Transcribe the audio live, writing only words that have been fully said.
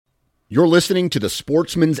You're listening to the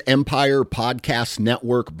Sportsman's Empire Podcast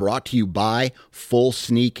Network, brought to you by Full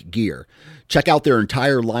Sneak Gear. Check out their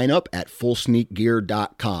entire lineup at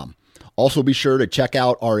fullsneakgear.com. Also be sure to check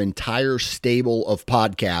out our entire stable of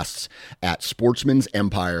podcasts at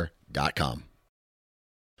sportsmansempire.com.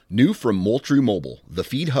 New from Moultrie Mobile, the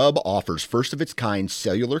Feed Hub offers first-of-its-kind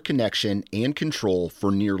cellular connection and control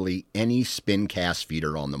for nearly any spin cast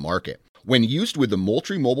feeder on the market. When used with the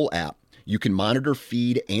Moultrie Mobile app, you can monitor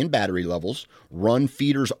feed and battery levels, run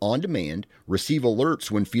feeders on demand, receive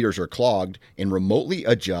alerts when feeders are clogged, and remotely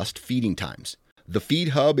adjust feeding times. The Feed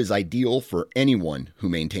Hub is ideal for anyone who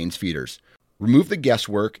maintains feeders. Remove the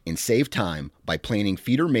guesswork and save time by planning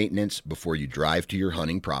feeder maintenance before you drive to your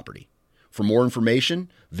hunting property. For more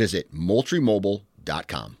information, visit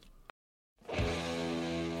moultriemobile.com.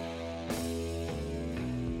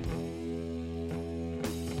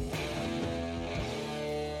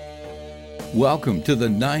 Welcome to the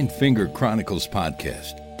Nine Finger Chronicles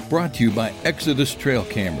podcast, brought to you by Exodus Trail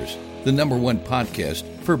Cameras, the #1 podcast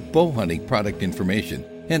for bow hunting product information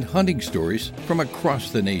and hunting stories from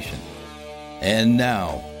across the nation. And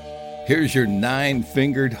now, here's your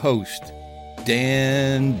nine-fingered host,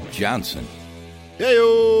 Dan Johnson.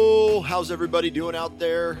 Heyo! How's everybody doing out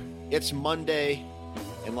there? It's Monday,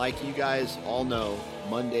 and like you guys all know,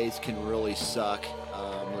 Mondays can really suck.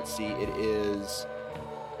 Let's see, it is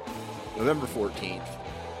November 14th,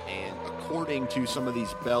 and according to some of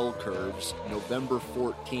these bell curves, November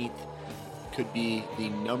 14th could be the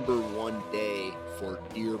 #1 day for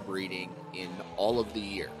deer breeding in all of the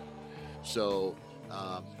year. So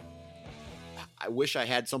I wish I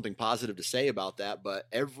had something positive to say about that, but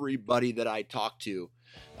everybody that I talk to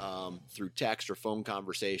through text or phone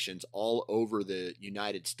conversations all over the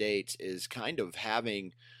United States is kind of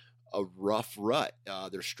having a rough rut.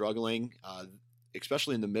 They're struggling,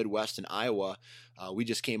 especially in the Midwest and Iowa. We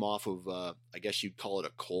just came off of, I guess you'd call it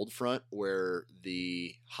a cold front, where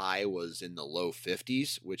the high was in the low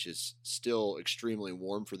 50s, which is still extremely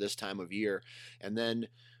warm for this time of year. And then,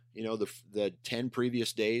 you know, the 10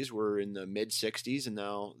 previous days were in the mid 60s, and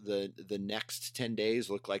now the next 10 days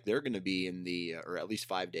look like they're going to be in the, or at least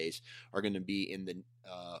 5 days are going to be in the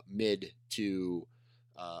mid to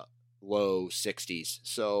low 60s.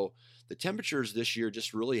 So the temperatures this year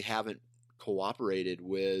just really haven't cooperated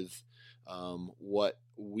with what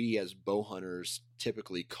we as bow hunters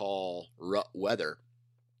typically call rut weather.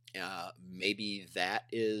 Maybe that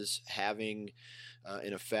is having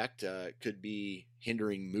an effect. Could be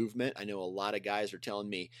hindering movement. I know a lot of guys are telling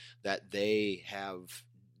me that the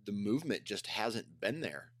movement just hasn't been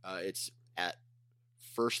there. It's at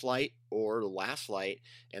first light or last light,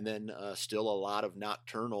 and then still a lot of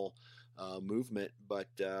nocturnal movement. But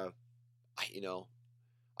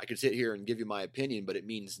I could sit here and give you my opinion, but it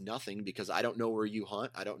means nothing because I don't know where you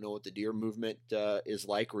hunt. I don't know what the deer movement is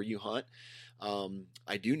like where you hunt.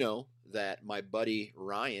 I do know that my buddy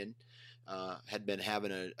Ryan had been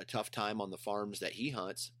having a tough time on the farms that he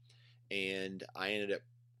hunts, and I ended up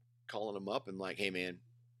calling him up and like, hey man,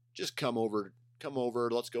 just come over.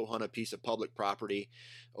 Let's go hunt a piece of public property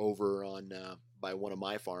over on by one of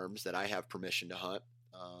my farms that I have permission to hunt.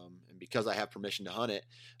 And because I have permission to hunt it,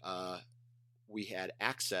 we had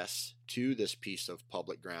access to this piece of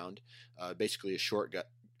public ground, basically a shortcut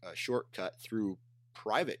through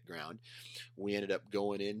private ground. We ended up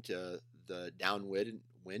going into the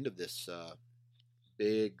downwind of this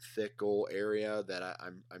big, thick old area that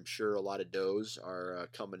I'm sure a lot of does are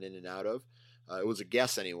coming in and out of. It was a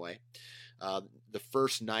guess anyway. The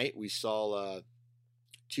first night we saw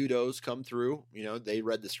 2 does come through. You know, they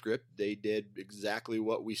read the script. They did exactly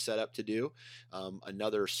what we set up to do.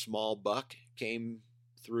 Another small buck came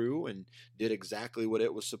through and did exactly what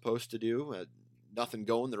it was supposed to do. Nothing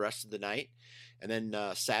going the rest of the night. And then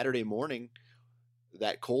Saturday morning,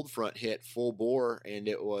 that cold front hit full bore, and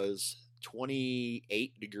it was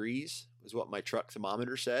 28 degrees is what my truck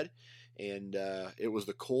thermometer said. And it was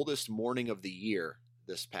the coldest morning of the year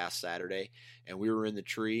this past Saturday. And we were in the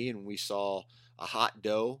tree and we saw a hot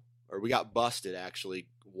doe, or we got busted actually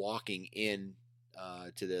walking in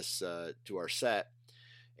to this to our set,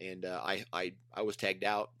 and I was tagged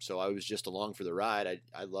out, so I was just along for the ride.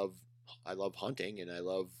 I love hunting and I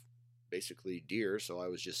love basically deer, so I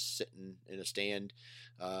was just sitting in a stand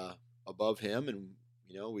above him, and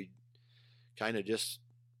you know, we kind of just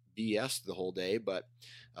BS'd the whole day, but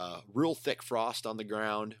real thick frost on the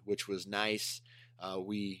ground, which was nice.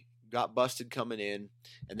 We got busted coming in,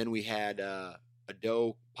 and then we had a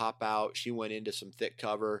doe pop out. She went into some thick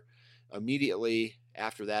cover. Immediately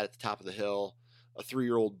after that, at the top of the hill, a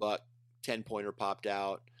 3-year-old buck 10-pointer popped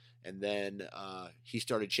out, and then he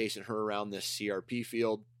started chasing her around this CRP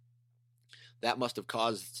field. that must have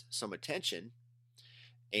caused some attention.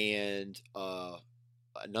 And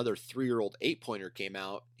another 3-year-old 8-pointer came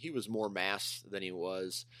out. He was more mass than he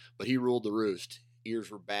was, but he ruled the roost.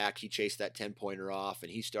 Ears were back. He chased that 10-pointer off,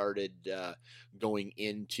 and he started going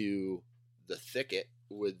into the thicket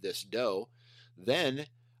with this doe. Then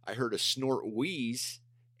I heard a snort wheeze,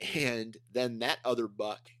 and then that other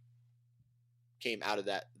buck came out of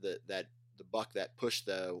the buck that pushed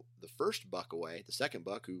the first buck away, the second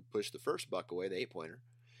buck who pushed the first buck away, the 8-pointer.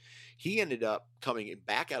 He ended up coming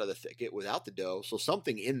back out of the thicket without the doe, so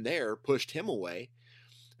something in there pushed him away.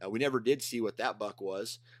 We never did see what that buck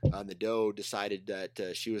was. The doe decided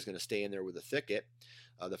that she was going to stay in there with the thicket.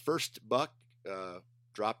 The first buck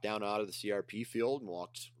dropped down out of the CRP field and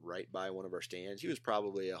walked right by one of our stands. He was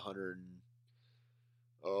probably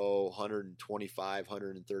 125,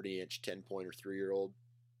 130-inch 10-pointer 3-year-old.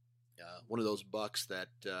 One of those bucks that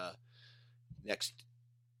next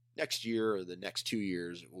year or the next 2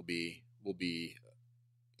 years will be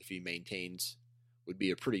if he maintains, would be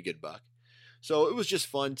a pretty good buck. So it was just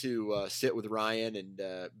fun to sit with Ryan and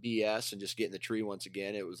BS and just get in the tree once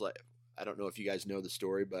again. It was like, I don't know if you guys know the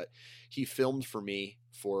story, but he filmed for me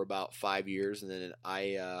for about 5 years, and then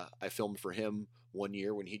I filmed for him 1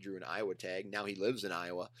 year when he drew an Iowa tag. Now he lives in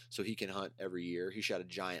Iowa, so he can hunt every year. He shot a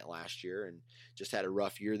giant last year and just had a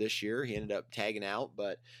rough year this year. He ended up tagging out,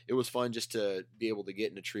 but it was fun just to be able to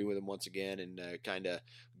get in a tree with him once again and kind of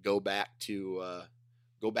go back to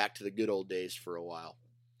the good old days for a while.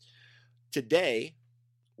 Today,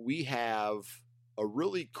 we have a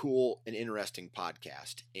really cool and interesting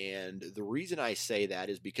podcast. And the reason I say that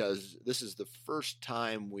is because this is the first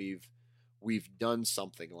time we've done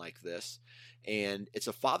something like this. And it's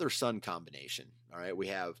a father-son combination. All right. We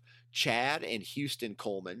have Chad and Houston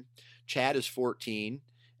Coleman. Chad is 14.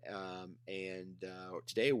 And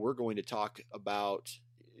today we're going to talk about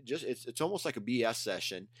it's almost like a BS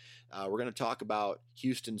session. We're going to talk about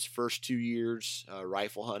Houston's first 2 years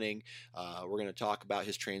rifle hunting. We're going to talk about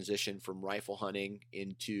his transition from rifle hunting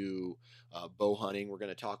into bow hunting. We're going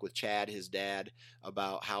to talk with Chad, his dad,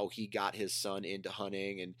 about how he got his son into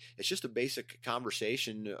hunting. And it's just a basic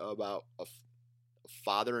conversation about a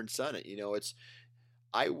father and son. You know,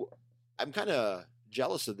 I'm kind of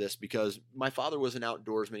jealous of this because my father was an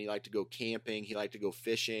outdoorsman. He liked to go camping. He liked to go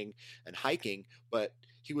fishing and hiking, but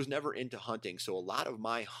he was never into hunting. So a lot of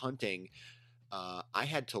my hunting, I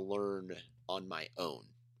had to learn on my own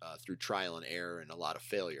through trial and error and a lot of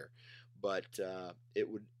failure. But it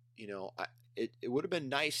would have been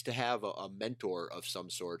nice to have a mentor of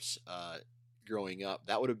some sorts growing up.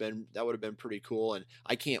 That would have been pretty cool. And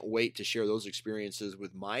I can't wait to share those experiences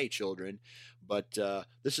with my children. But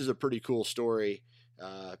this is a pretty cool story,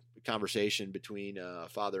 conversation between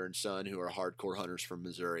father and son who are hardcore hunters from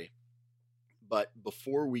Missouri. But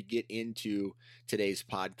before we get into today's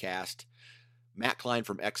podcast, Matt Klein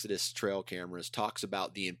from Exodus Trail Cameras talks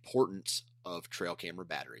about the importance of trail camera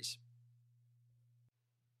batteries.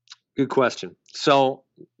 Good question. So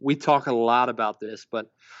we talk a lot about this, but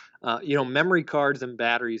memory cards and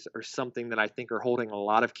batteries are something that I think are holding a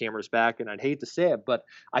lot of cameras back. And I'd hate to say it, but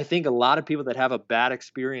I think a lot of people that have a bad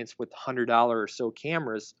experience with $100 or so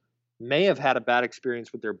cameras may have had a bad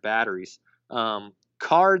experience with their batteries.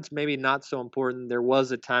 Cards, maybe not so important. There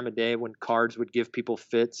was a time of day when cards would give people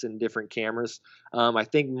fits in different cameras. I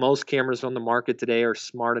think most cameras on the market today are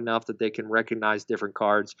smart enough that they can recognize different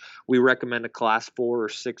cards. We recommend a class 4 or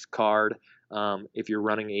 6 card if you're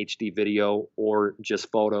running HD video or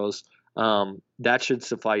just photos. That should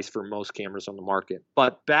suffice for most cameras on the market.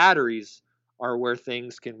 But batteries are where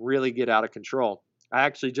things can really get out of control. I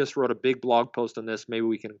actually just wrote a big blog post on this. Maybe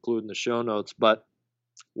we can include in the show notes. But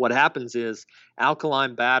what happens is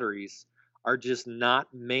alkaline batteries are just not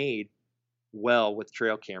made well with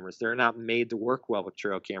trail cameras. They're not made to work well with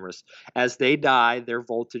trail cameras. As they die, their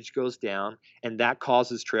voltage goes down, and that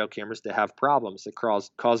causes trail cameras to have problems. It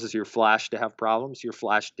causes your flash to have problems, your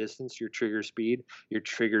flash distance, your trigger speed, your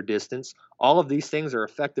trigger distance. All of these things are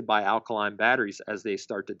affected by alkaline batteries as they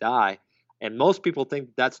start to die. And most people think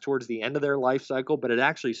that's towards the end of their life cycle, but it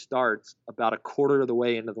actually starts about a quarter of the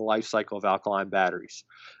way into the life cycle of alkaline batteries.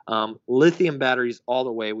 Lithium batteries all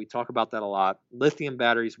the way. We talk about that a lot. Lithium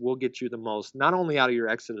batteries will get you the most, not only out of your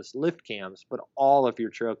Exodus lift cams, but all of your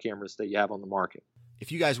trail cameras that you have on the market.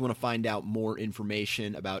 If you guys want to find out more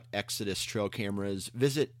information about Exodus trail cameras,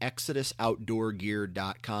 visit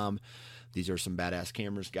ExodusOutdoorGear.com. These are some badass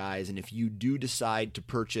cameras, guys. And if you do decide to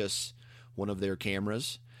purchase one of their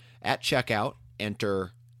cameras, at checkout,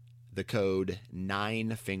 enter the code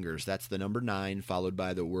 9FINGERS. That's the number 9 followed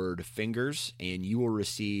by the word fingers, and you will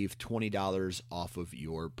receive $20 off of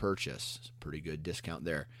your purchase. Pretty good discount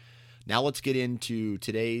there. Now let's get into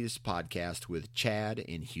today's podcast with Chad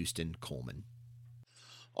and Houston Coleman.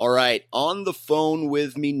 All right, on the phone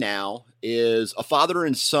with me now is a father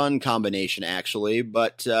and son combination, actually,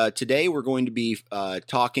 but today we're going to be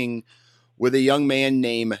talking with a young man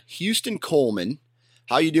named Houston Coleman.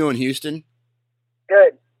 How you doing, Houston?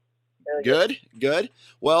 Good. Good.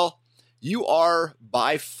 Well, you are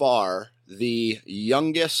by far the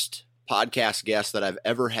youngest podcast guest that I've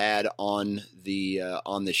ever had on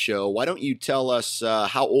the show. Why don't you tell us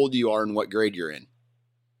how old you are and what grade you're in?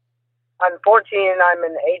 I'm 14 and I'm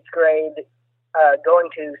in 8th grade, going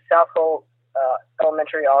to South Holt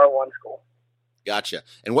Elementary R1 school. Gotcha.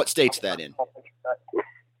 And what state's that in?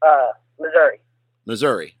 Missouri.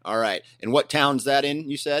 Missouri. All right. And what town's that in,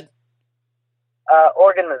 you said?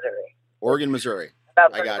 Oregon, Missouri. Oregon, Missouri.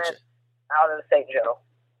 About I 30 gotcha. minutes out of St. Joe.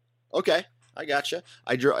 Okay. I gotcha.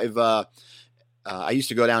 I drive. I used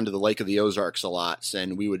to go down to the Lake of the Ozarks a lot,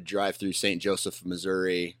 and we would drive through St. Joseph,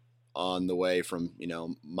 Missouri, on the way from.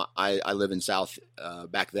 I live in South.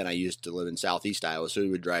 Back then, I used to live in Southeast Iowa, so we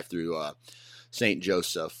would drive through St.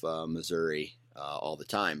 Joseph, Missouri, all the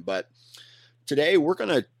time. But today, we're going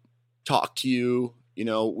to talk to you.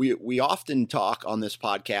 We often talk on this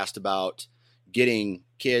podcast about getting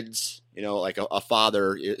kids. Like a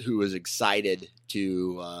father who is excited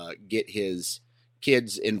to get his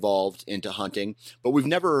kids involved into hunting, but we've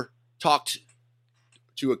never talked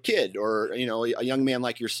to a kid or, a young man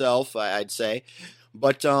like yourself, I'd say.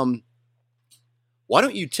 But why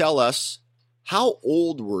don't you tell us, how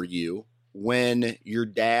old were you when your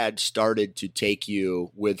dad started to take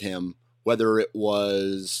you with him, whether it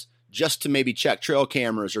was just to maybe check trail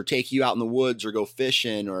cameras or take you out in the woods or go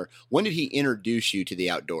fishing, or when did he introduce you to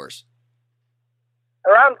the outdoors?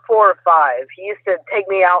 Around 4 or 5. He used to take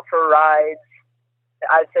me out for rides.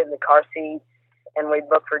 I'd sit in the car seat, and we'd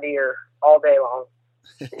look for deer all day long.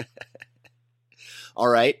 All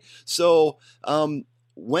right. So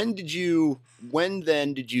when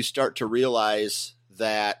then did you start to realize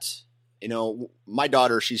that, my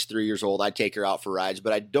daughter, she's 3 years old. I take her out for rides,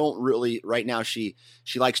 but I don't really, right now she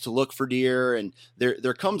likes to look for deer. And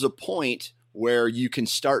there comes a point where you can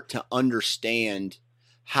start to understand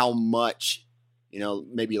how much,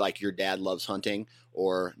 maybe like your dad loves hunting,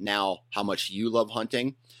 or now how much you love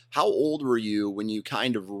hunting. How old were you when you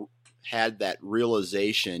kind of had that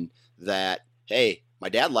realization that, hey, my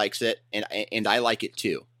dad likes it and I like it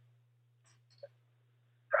too?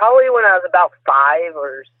 Probably when I was about 5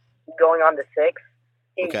 or going on to 6.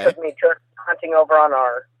 He took me hunting over on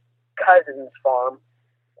our cousin's farm,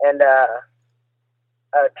 and a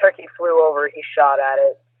turkey flew over. He shot at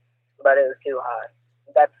it, but it was too high.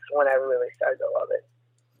 That's when I really started to love it.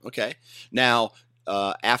 Okay. Now,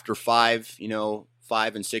 after 5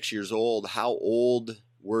 and 6 years old, how old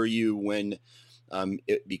were you when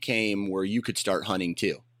it became where you could start hunting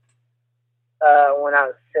too? When I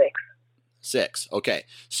was 6. 6. Okay.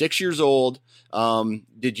 6 years old. How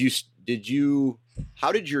did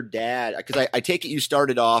your dad, because I take it you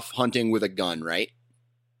started off hunting with a gun, right?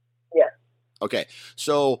 Yeah. Okay.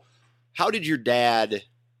 So how did your dad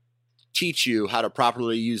teach you how to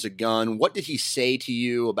properly use a gun? What did he say to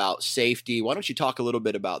you about safety? Why don't you talk a little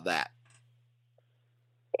bit about that?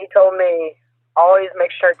 He told me, always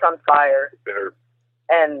make sure it's on fire.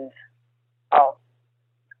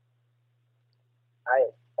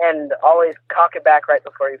 And always cock it back right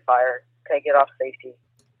before you fire. Take it off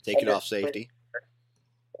safety.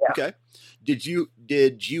 Yeah. Okay. Did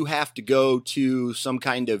you have to go to some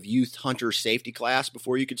kind of youth hunter safety class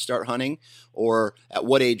before you could start hunting, or at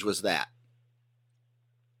what age was that?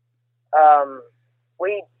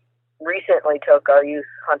 We recently took our youth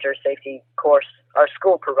hunter safety course. Our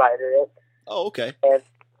school provided it. Oh, okay.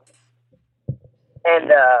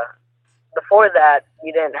 And before that,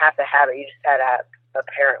 you didn't have to have it. You just had to have a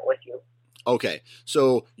parent with you. Okay,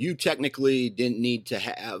 so you technically didn't need to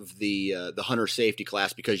have the hunter safety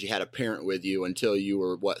class because you had a parent with you until you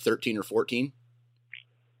were, 13 or 14?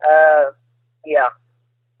 Yeah,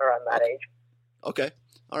 around that age. Okay,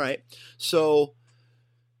 all right. So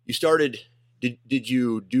you started. Did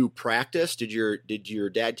you do practice? Did your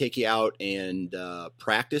dad take you out and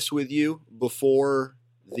practice with you before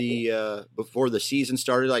the season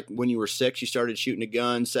started? Like when you were 6, you started shooting a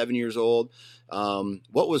gun. 7 years old.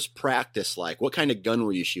 What was practice like? What kind of gun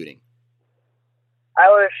were you shooting? I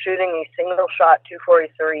was shooting a single shot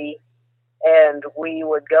 243, and we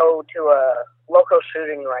would go to a local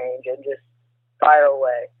shooting range and just fire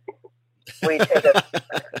away. We take a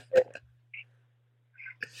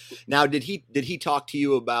Now, did he talk to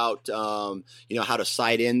you about how to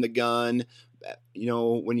sight in the gun?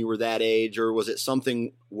 when you were that age, or was it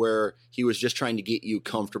something where he was just trying to get you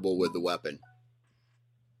comfortable with the weapon?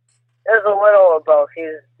 It was a little of both. He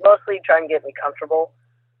was mostly trying to get me comfortable,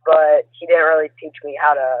 but he didn't really teach me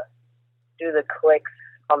how to do the clicks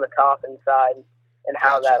on the top and side and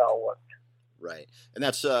how that all worked. Right. And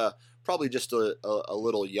that's probably just a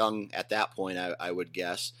little young at that point, I would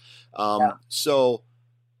guess. So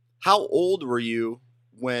how old were you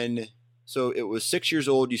when... So it was 6 years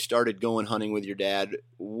old you started going hunting with your dad.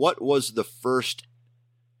 What was the first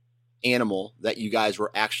animal that you guys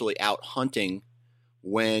were actually out hunting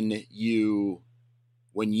when you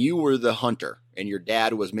were the hunter and your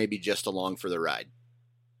dad was maybe just along for the ride?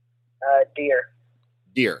 Deer.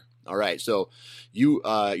 Deer. All right. So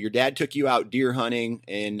your dad took you out deer hunting,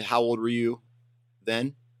 and how old were you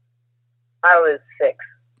then? I was 6.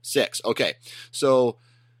 6. Okay. So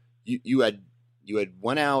you had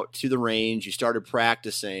went out to the range, you started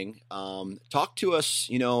practicing. Talk to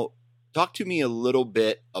me a little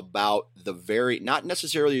bit about not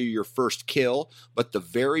necessarily your first kill, but the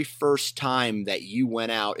very first time that you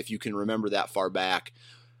went out, if you can remember that far back,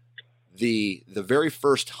 the very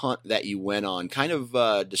first hunt that you went on. Kind of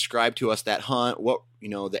describe to us that hunt, what,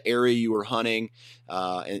 the area you were hunting,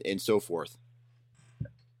 and so forth.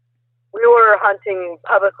 We were hunting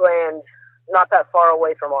public land not that far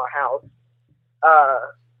away from our house.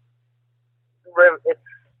 It's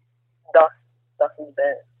Dustin's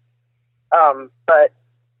Bend. But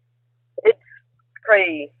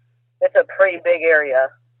it's a pretty big area,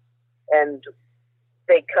 and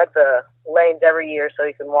they cut the lanes every year so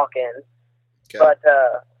you can walk in. Okay. But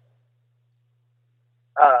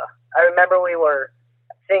I remember we were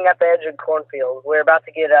sitting at the edge of cornfield. We were about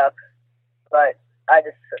to get up, but I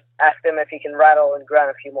just asked him if he can rattle and grunt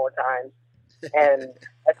a few more times. And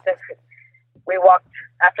I think we walked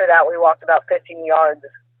about 15 yards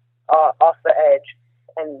off the edge,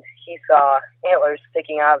 and he saw antlers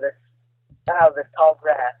sticking out of this tall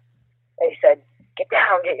grass. And he said, "Get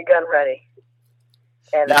down, get your gun ready."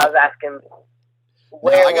 And I was asking,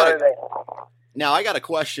 where were they? Now I got a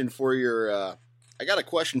question for your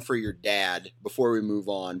dad before we move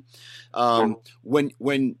on.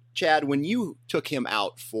 When Chad, when you took him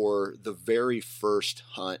out for the very first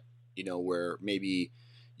hunt, where maybe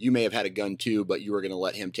you may have had a gun too, but you were going to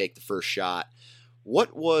let him take the first shot.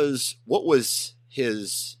 What was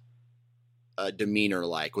his demeanor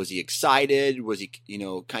like? Was he excited? Was he,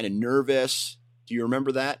 kind of nervous? Do you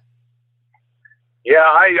remember that? Yeah,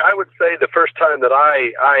 I would say the first time that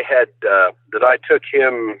I took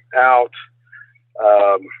him out,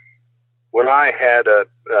 when I had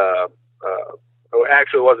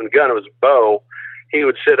actually it wasn't a gun, it was a bow. He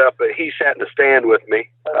would he sat in the stand with me.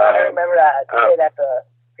 I remember that. Sit at the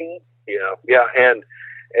feet. Yeah, and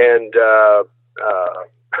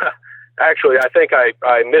actually, I think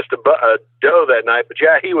I missed a doe that night, but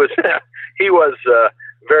yeah, he was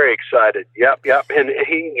very excited. Yep, and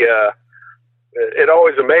he it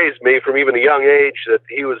always amazed me from even a young age that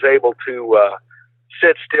he was able to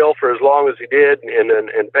sit still for as long as he did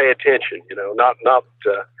and pay attention. Not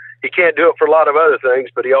he can't do it for a lot of other things,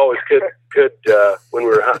 but he always could when we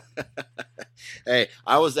were hunting. Hey,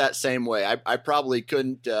 I was that same way. I probably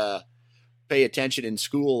couldn't pay attention in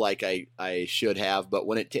school like I should have, but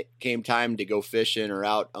when it came time to go fishing or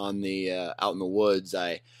out in the woods,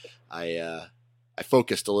 I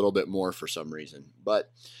focused a little bit more for some reason. But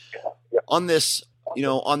on this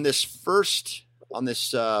first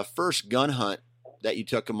gun hunt that you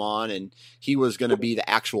took him on, and he was going to be the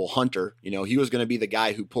actual hunter, he was going to be the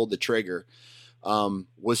guy who pulled the trigger.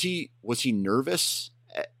 Was he nervous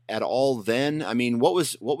at all then? I mean, what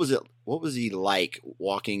was he like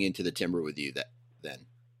walking into the timber with you then?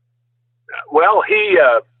 Well, he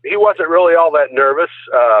wasn't really all that nervous.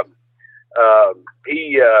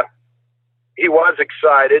 He was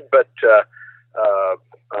excited, but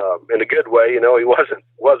in a good way. He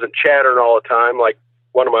wasn't chattering all the time like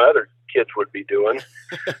one of my other kids would be doing.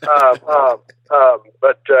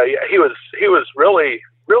 But he was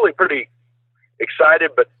really pretty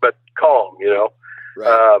excited, but calm.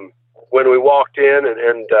 Right. When we walked in,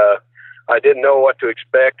 and I didn't know what to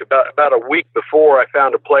expect. About a week before, I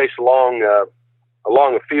found a place along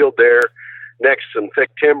a field there next to some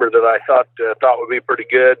thick timber that I thought would be pretty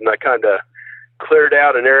good, and I kind of cleared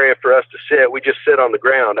out an area for us to sit. We just sit on the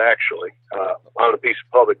ground, actually, on a piece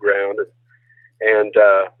of public ground, and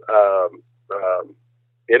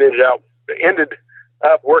it ended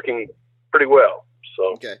up working pretty well.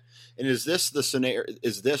 So okay. And is this the scenario?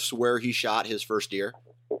 Is this where he shot his first deer?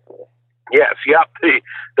 Yes. Yep.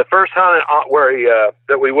 The first hunt where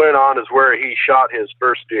that we went on is where he shot his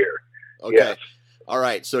first deer. Okay. Yes. All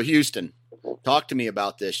right. So Houston, Talk to me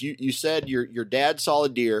about this. You said your dad saw a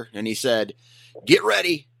deer and he said, "Get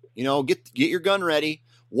ready, get your gun ready."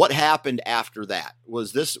 What happened after that?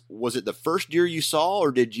 Was it the first deer you saw,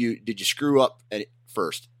 or did you screw up at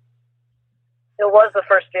first? It was the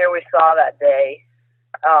first deer we saw that day.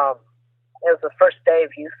 It was the first day of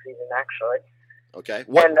youth season, actually. Okay.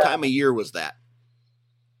 What time of year was that?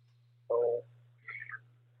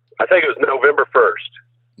 I think it was November 1st.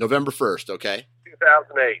 November 1st. Okay.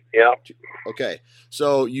 2008. Yeah. Okay.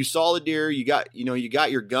 So you saw the deer. You got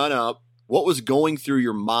your gun up. What was going through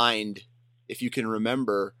your mind, if you can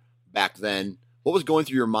remember back then? What was going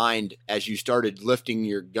through your mind as you started lifting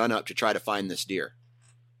your gun up to try to find this deer?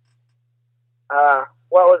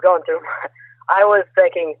 What was going through? I was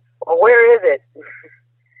thinking, well, where is it?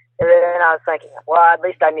 And then I was thinking, well, at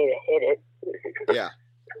least I need to hit it. Yeah.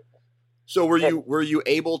 So were you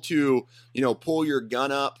able to, pull your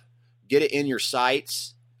gun up, get it in your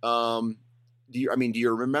sights? Do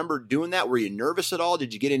you remember doing that? Were you nervous at all?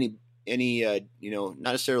 Did you get any not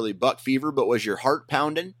necessarily buck fever, but was your heart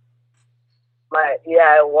pounding?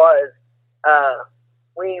 Yeah, it was.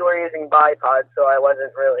 We were using bipods, so I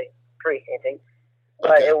wasn't really pre-hinting,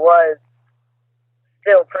 but Okay. It was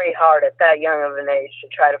still pretty hard at that young of an age to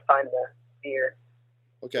try to find the deer.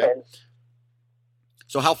 Okay. And,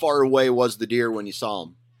 So how far away was the deer when you saw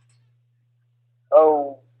him?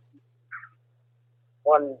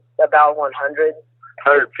 about 100.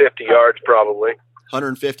 150 yards probably.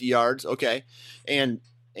 150 yards. Okay. And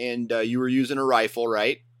you were using a rifle,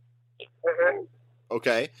 right? Mm-hmm.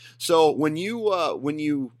 Okay. So when you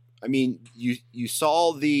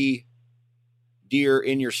saw the deer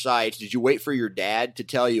in your sights, did you wait for your dad to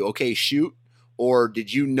tell you, okay, shoot, or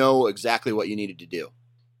did you know exactly what you needed to do?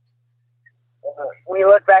 We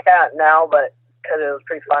look back at it now, but because it was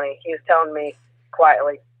pretty funny, he was telling me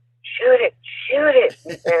quietly, shoot it. And it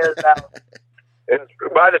was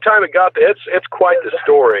By the time it got there, it's quite the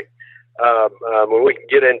story. When we can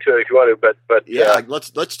get into it if you want to, but yeah,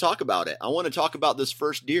 let's talk about it. I want to talk about this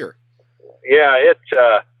first deer. Yeah,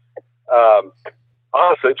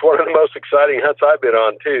 honestly, it's one of the most exciting hunts I've been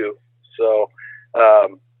on too. So,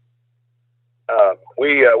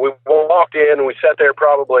 we walked in and we sat there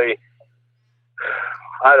probably,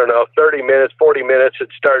 I don't know, 30 minutes, 40 minutes. It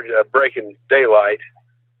started breaking daylight,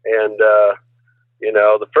 and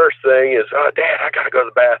the first thing is, oh, Dad, I gotta go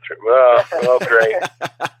to the bathroom. Oh, great.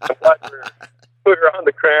 But we were on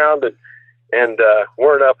the ground and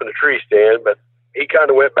weren't up in the tree stand, but he kind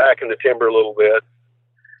of went back in the timber a little bit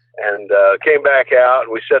and came back out,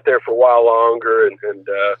 and we sat there for a while longer, and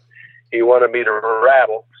he wanted me to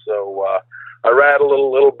rattle. So I rattled a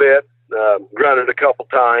little bit, grunted a couple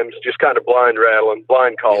times, just kind of blind rattling,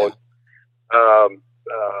 blind calling. Yeah.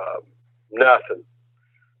 Nothing.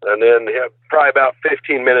 And then probably about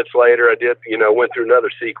 15 minutes later, I did, went through another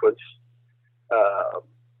sequence,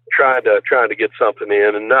 trying to get something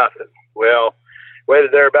in, and nothing. Well,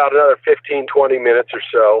 waited there about another 15, 20 minutes or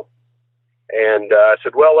so. And I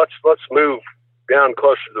said, well, let's move down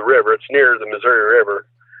closer to the river. It's near the Missouri River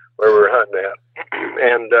where we're hunting at.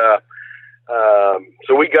 And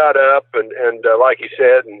so we got up and like you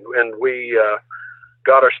said, and we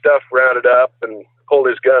got our stuff rounded up and pulled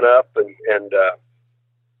his gun up and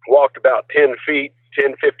walked about 10,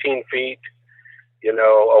 15 feet,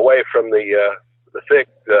 away from the thick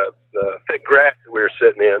grass that we were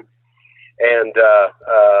sitting in. And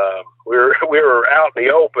we were out in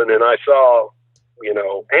the open, and I saw,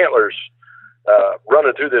 antlers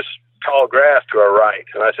running through this tall grass to our right.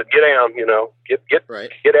 And I said, "Get down,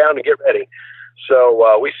 get down and get ready."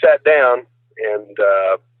 So we sat down and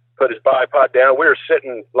put his bipod down. We were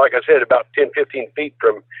sitting, like I said, about 10, 15 feet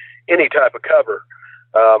from any type of cover.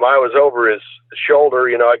 I was over his shoulder.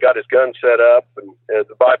 I got his gun set up and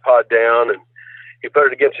the bipod down, and he put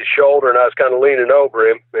it against his shoulder, and I was kind of leaning over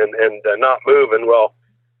him and not moving. Well,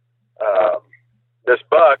 this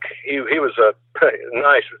buck, he was a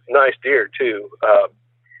nice deer too.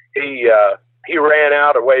 He ran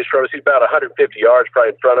out a ways from us. He's about 150 yards probably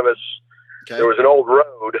in front of us. Okay. There was an old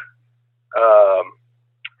road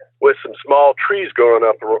with some small trees growing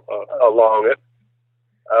up along it.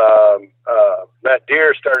 That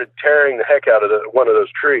deer started tearing the heck out of one of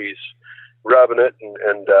those trees, rubbing it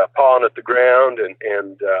and pawing at the ground, and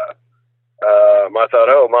I thought,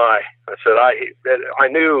 oh my! I said, I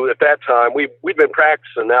knew at that time we'd been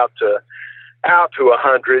practicing out to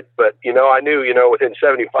 100, but I knew within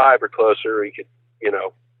 75 or closer he could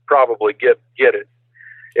probably get it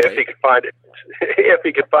if he could find it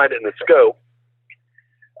in the scope.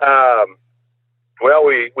 Well,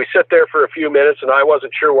 we sit there for a few minutes, and I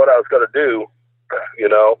wasn't sure what I was going to do,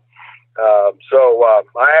 So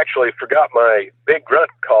I actually forgot my big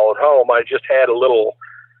grunt call at home. I just had a little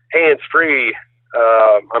hands-free,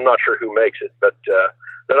 I'm not sure who makes it, but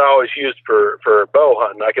that I always used for bow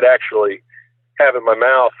hunting. I could actually have in my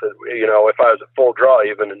mouth, you know, if I was at full draw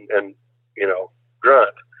even, and you know,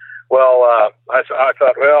 grunt. Well, I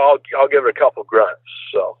thought, well, I'll give it a couple grunts.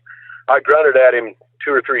 So I grunted at him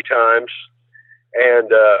 2 or 3 times,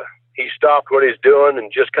 and he stopped what he's doing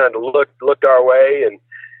and just kind of looked our way and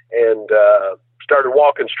started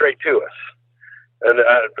walking straight to us. And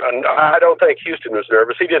I don't think Houston was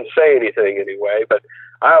nervous. He didn't say anything anyway, but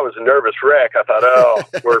I was a nervous wreck. I thought, oh,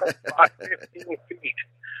 we're 15 feet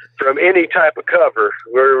from any type of cover.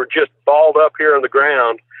 We're just balled up here on the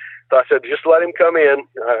ground. So I said, just let him come in.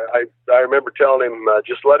 I remember telling him,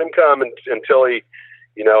 just let him come until he,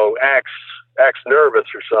 you know, acts nervous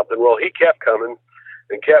or something. Well, he kept coming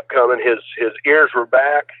and kept coming. His ears were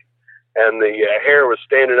back, and the hair was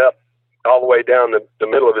standing up all the way down the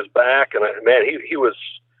middle of his back. And man, he was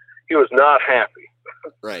not happy,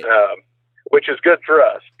 right? Which is good for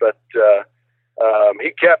us. But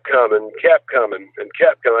he kept coming, and kept coming.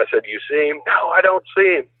 I said, "You see him?" "No, I don't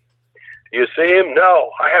see him." "You see him?"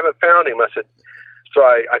 "No, I haven't found him." I said, so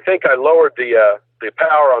I think I lowered the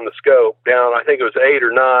power on the scope down. I think it was 8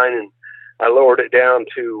 or 9, and I lowered it down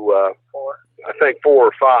to 4. I think 4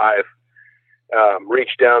 or 5.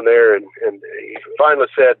 Reached down there and he finally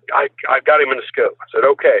said, I got him in the scope. I said,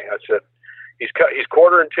 okay. I said, he's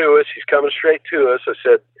quartering to us. He's coming straight to us. I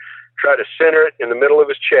said, try to center it in the middle of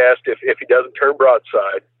his chest if he doesn't turn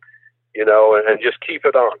broadside, you know, and just keep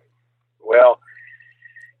it on. Well,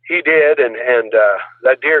 he did, and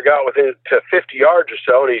that deer got within to 50 yards or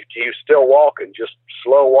so, and he was still walking, just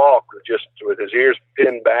slow walk, just with his ears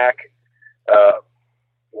pinned back.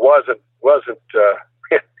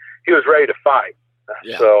 He was ready to fight.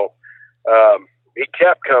 Yeah. So he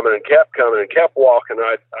kept coming and kept coming and kept walking.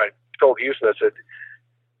 I told Houston, I said,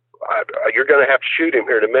 you're going to have to shoot him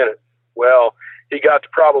here in a minute. Well, he got to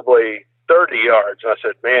probably 30 yards. I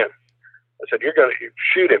said, man, you're going to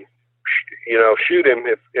shoot him. You know, shoot him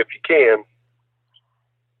if you can.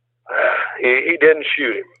 He didn't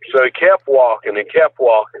shoot him. So he kept walking and kept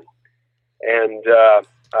walking. And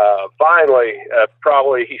finally,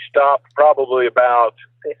 probably he stopped probably about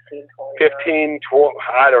 15, 20,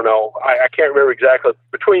 I don't know. I can't remember exactly.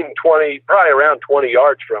 Between 20, probably around 20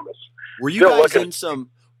 yards from us. Were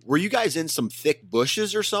you guys in some thick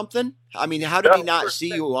bushes or something? I mean, how did he not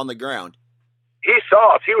see you on the ground? He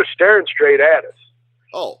saw us. He was staring straight at us.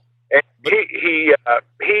 Oh. And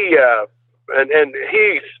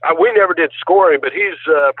we never did score him, but he's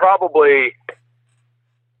probably,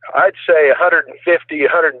 I'd say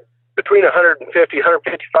between 150,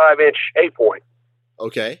 155 inch 8-point.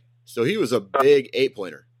 Okay. So he was a big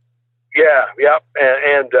 8-pointer. Yeah.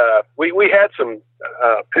 And we had some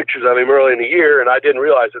pictures of him early in the year, and I didn't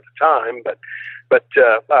realize at the time, but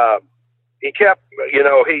he kept, you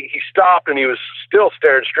know, he stopped and he was still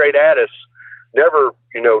staring straight at us. Never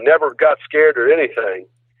got scared or anything.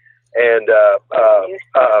 And,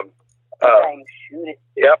 shoot it.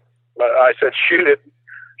 Yep. I said, shoot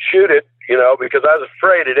it, you know, because I was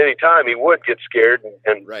afraid at any time he would get scared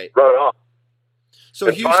and right. run off. So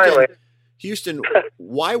Houston,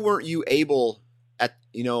 why weren't you able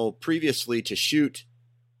previously to shoot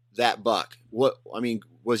that buck?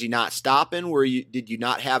 Was he not stopping? Did you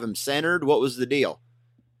not have him centered? What was the deal?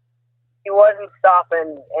 He wasn't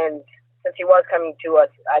stopping, and since he was coming to us,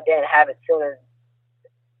 I didn't have it centered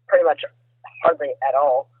pretty much hardly at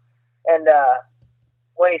all. And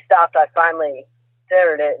when he stopped, I finally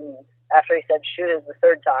centered it, and after he said shoot it the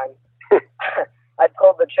third time, I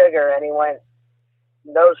pulled the trigger, and he went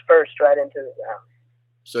nose first right into the ground.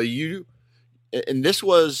 So and this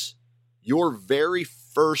was your very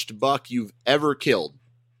first buck you've ever killed?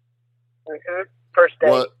 Mm-hmm. First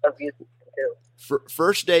day of youth season.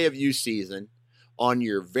 First day of youth season, on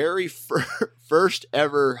your very first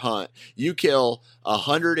ever hunt, you kill a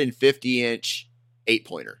 150-inch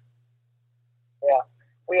 8-pointer. Yeah.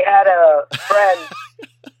 We had a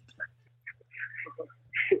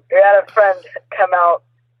friend come out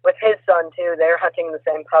with his son too. They're hunting the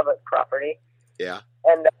same public property. Yeah.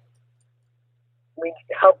 And he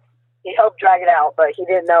helped drag it out, but he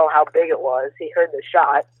didn't know how big it was. He heard the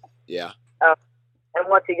shot. Yeah. And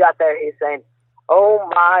once he got there, he's saying, "Oh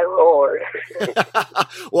my Lord."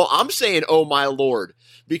 Well, I'm saying, "Oh my Lord,"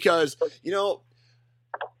 because,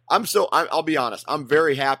 I'll be honest. I'm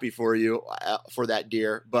very happy for you, for that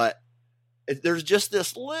deer, but there's just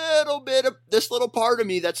this little part of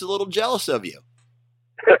me that's a little jealous of you.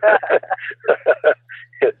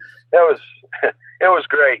 it was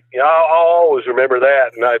great. You know, I'll always remember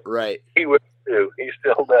that, and he would too. He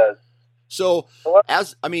still does. So,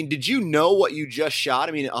 did you know what you just shot?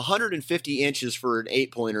 I mean, 150 inches for an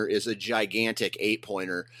 8-pointer is a gigantic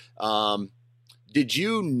 8-pointer. Did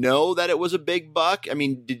you know that it was a big buck? I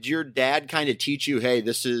mean, did your dad kind of teach you, hey,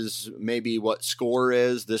 this is maybe what score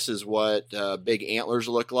is, this is what big antlers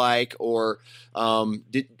look like, or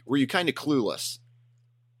were you kind of clueless?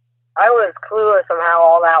 I was clueless on how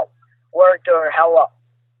all that worked or how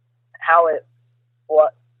it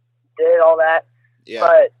did all that. Yeah.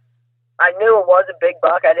 But I knew it was a big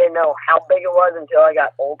buck. I didn't know how big it was until I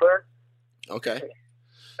got older. Okay.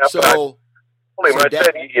 So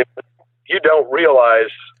you don't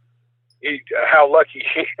realize how lucky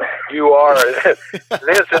you are. It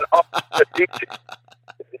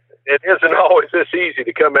isn't always this easy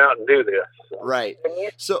to come out and do this. Right.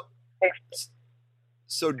 So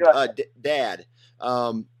Dad,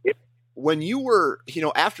 when you were,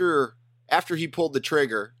 after he pulled the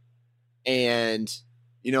trigger, and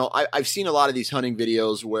I've seen a lot of these hunting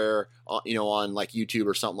videos where, on like YouTube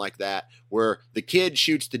or something like that, where the kid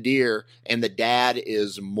shoots the deer and the dad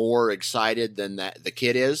is more excited than the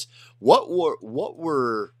kid is. What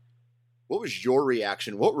was your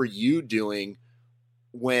reaction? What were you doing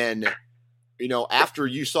when, after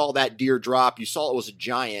you saw that deer drop, you saw it was a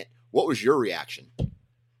giant? What was your reaction?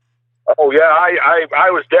 Oh yeah,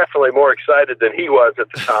 I was definitely more excited than he was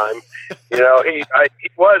at the time. He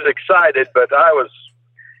was excited, but I was,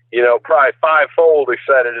 probably fivefold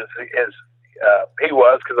excited as he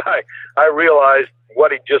was, because I realized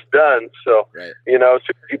what he'd just done. So, right. As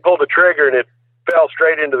soon as he pulled the trigger and it fell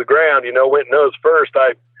straight into the ground, went nose first,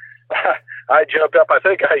 I jumped up. I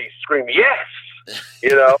think I screamed, yes,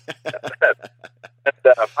 And,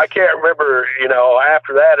 I can't remember,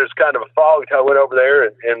 after that, it was kind of a fog until I went over there,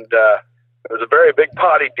 and it was a very big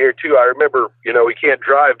potty deer too. I remember, we can't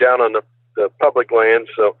drive down on the public land,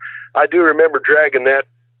 so I do remember dragging that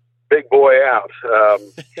big boy out.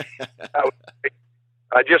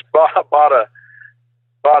 I just bought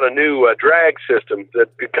a new drag system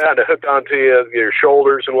that could kind of hook onto your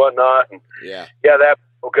shoulders and whatnot, and that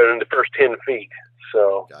broke it in the first 10 feet.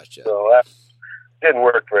 So, gotcha. So that didn't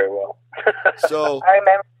work very well. So I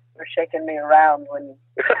remember you were shaking me around when you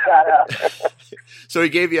got up. So he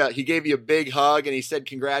gave you a big hug and he said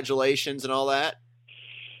congratulations and all that?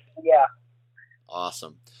 Yeah.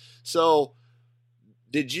 Awesome. So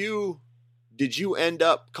did you end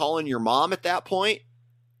up calling your mom at that point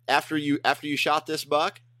after you shot this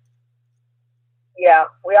buck? Yeah,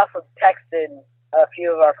 we also texted a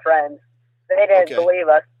few of our friends. They didn't believe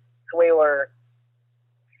us. We were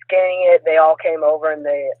skinning it. They all came over and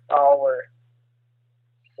they all were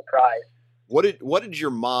surprised. What did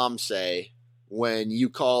your mom say when you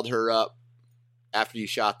called her up after you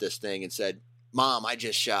shot this thing and said, "Mom, I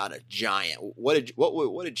just shot a giant"? What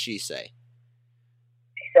did she say?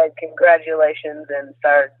 She said congratulations and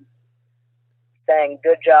started saying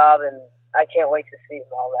good job, and I can't wait to see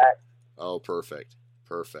all that. Oh, perfect.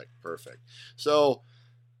 So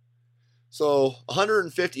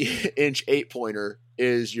 150-inch 8-pointer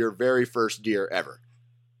is your very first deer ever.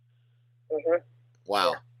 Mm-hmm.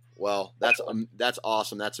 Wow. Yeah. Well, that's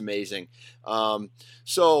awesome. That's amazing.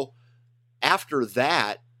 So after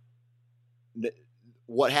that,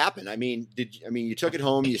 what happened? I mean, you took it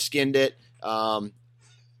home, you skinned it. Do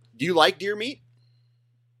you like deer meat?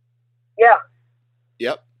 Yeah.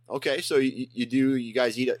 Yep. Okay. So you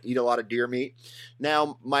guys eat a lot of deer meat.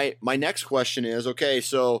 Now, my next question is, okay,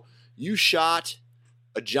 so you shot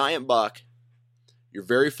a giant buck your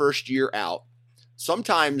very first year out.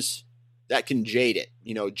 Sometimes that can jade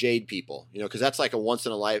people, because that's like a once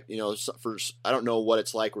in a life, I don't know what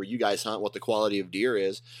it's like where you guys hunt, what the quality of deer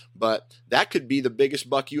is, but that could be the biggest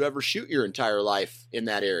buck you ever shoot your entire life in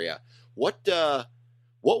that area. What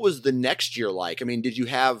was the next year like? I mean, did you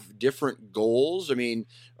have different goals? I mean,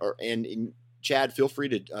 and Chad, feel free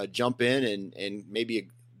to jump in and maybe,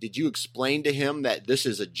 did you explain to him that this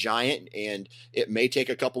is a giant and it may take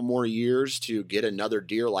a couple more years to get another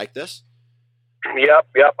deer like this? Yep.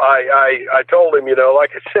 I told him, like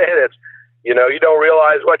I said, it's, you don't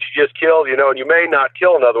realize what you just killed, and you may not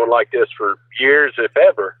kill another one like this for years, if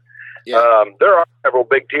ever. Yeah. There are several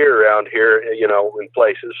big deer around here, in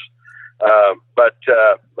places. But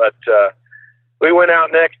we went out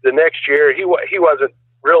the next year. He wasn't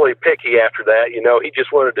really picky after that. He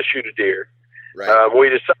just wanted to shoot a deer. Right. We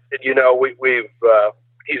decided,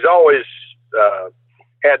 he's always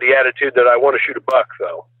had the attitude that I want to shoot a buck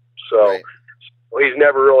though. So right. He's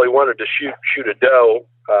never really wanted to shoot a doe.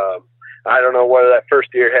 I don't know whether that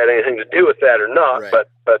first deer had anything to do with that or not, right.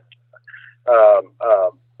 but The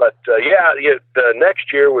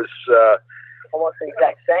next year was almost the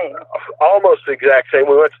exact same. Almost the exact same.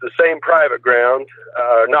 We went to the same private ground,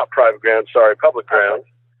 not private ground, sorry, public ground.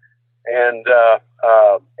 And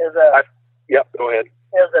yep, go ahead.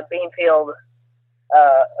 It was a bean field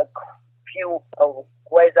a few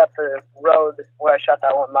ways up the road where I shot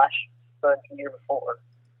that one the year before.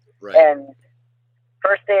 Right. And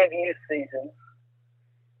first day of youth season,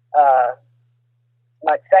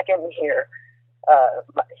 my second year,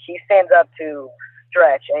 he stands up to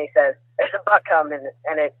stretch and he says, "There's a buck coming,"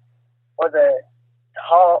 and it was a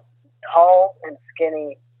tall and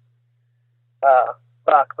skinny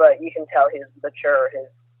buck, but you can tell he's mature. His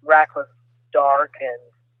rack was dark and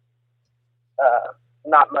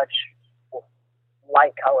not much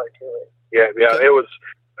light color to it. Yeah, it was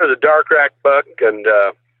a dark rack buck, and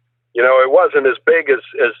it wasn't as big as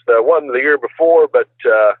the one the year before, but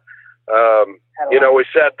we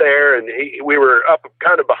sat there and we were up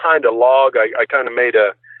kind of behind a log. I kind of made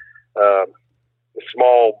a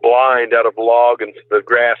small blind out of a log and the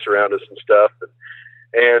grass around us and stuff.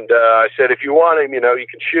 And I said, if you want him, you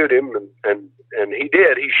can shoot him. And he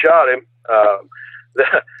did. He shot him.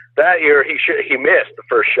 That year he missed the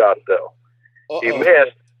first shot though. Uh-oh. He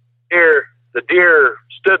missed. The deer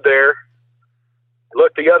stood there,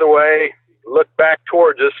 looked the other way, looked back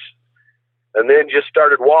towards us, and then just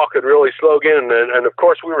started walking really slow again. And of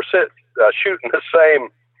course, we were shooting the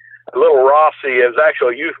same little Rossi. It was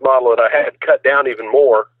actually a youth model that I had cut down even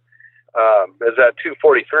more. As that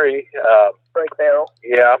 243. Break barrel.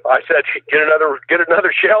 Yeah, I said, get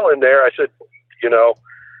another shell in there. I said, you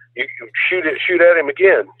shoot at him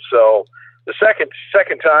again. So the second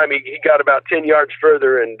time he got about 10 yards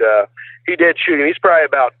further, and he did shoot him. He's probably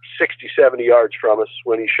about 60, 70 yards from us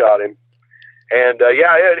when he shot him. And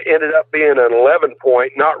it ended up being an 11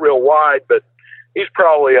 point, not real wide, but he's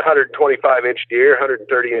probably 125 inch deer,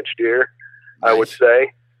 130 inch deer, nice. I would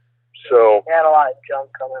say. So he had a lot of junk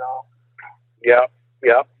coming off. Yeah.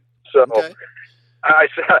 So okay. I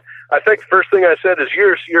think the first thing I said is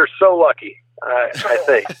you're so lucky. I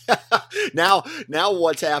think. Now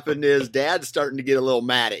what's happened is Dad's starting to get a little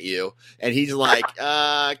mad at you, and he's like,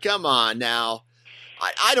 come on now.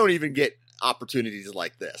 I don't even get opportunities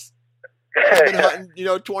like this. I've been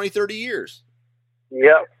hunting, 20, 30 years.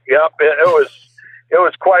 Yep. It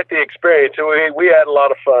was quite the experience. We had a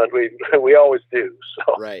lot of fun. We always do.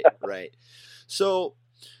 So. Right. So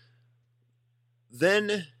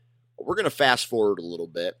then we're going to fast forward a little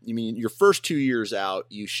bit. I mean, your first 2 years out,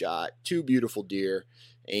 you shot 2 beautiful deer,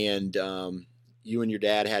 and you and your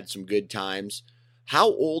dad had some good times. How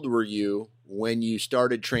old were you when you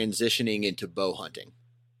started transitioning into bow hunting?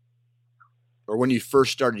 Or when you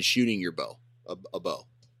first started shooting your bow, a bow?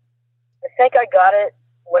 I think I got it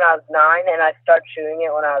when I was 9, and I started shooting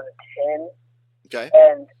it when I was 10. Okay.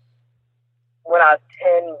 And when I was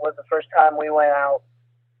 10 was the first time we went out.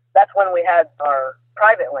 That's when we had our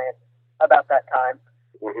private land about that time.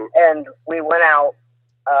 Mm-hmm. And we went out,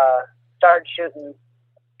 started shooting,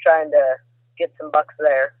 trying to get some bucks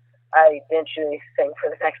there. I didn't shoot anything for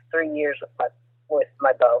the next 3 years with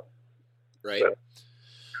my bow. Right.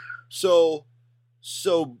 So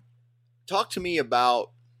talk to me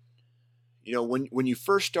about, when you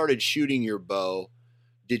first started shooting your bow,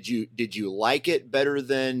 did you like it better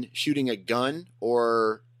than shooting a gun,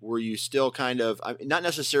 or were you still kind of, not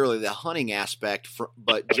necessarily the hunting aspect,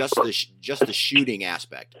 but just the shooting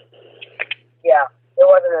aspect? Yeah, it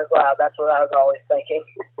wasn't as loud. That's what I was always thinking.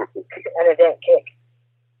 And it didn't kick.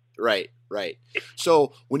 Right.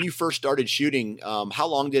 So when you first started shooting, how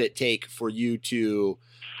long did it take for you to,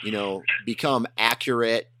 become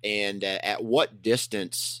accurate, and at what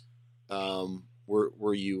distance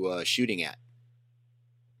were you shooting at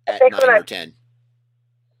 9 or 10?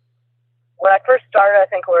 When I first started, I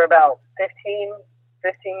think we were about 15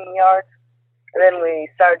 yards. And then we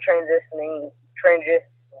started transitioning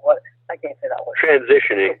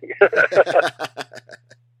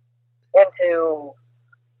into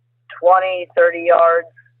 20, 30 yards.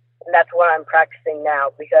 And that's what I'm practicing now,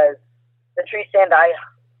 because the tree stand I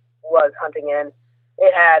was hunting in,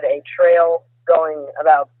 it had a trail going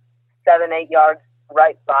about 7, 8 yards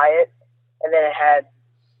right by it. And then it had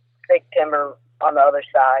thick timber on the other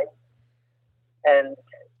side. And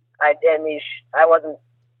I wasn't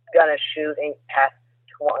gonna shoot past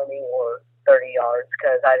 20 or 30 yards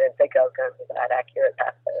because I didn't think I was gonna be that accurate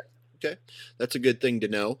past there. Okay, that's a good thing to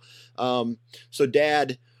know. So,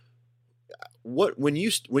 Dad, when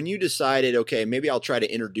you decided, okay, maybe I'll try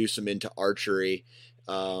to introduce him into archery,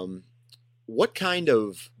 what kind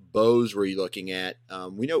of bows were you looking at?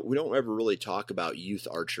 We don't ever really talk about youth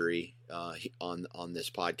archery on this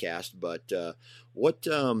podcast. But what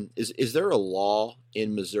is there a law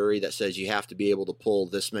in Missouri that says you have to be able to pull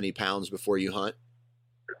this many pounds before you hunt?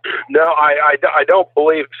 No, I don't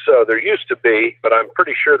believe so. There used to be, but I'm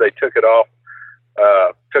pretty sure they took it off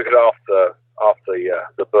the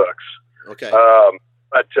books. Okay.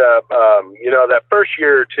 But that first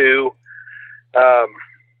year or two,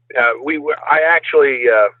 we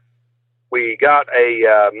got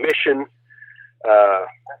a mission.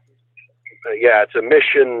 It's a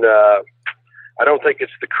mission. I don't think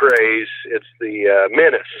it's the Craze. It's the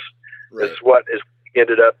Menace. Right. Is what is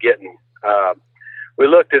ended up getting. We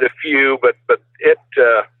looked at a few, but it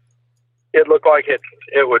looked like it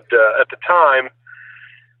would at the time.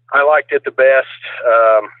 I liked it the best.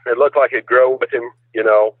 It looked like it'd grow with him,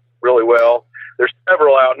 really well. There's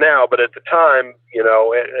several out now, but at the time,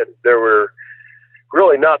 there were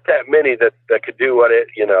really not that many that could do what it,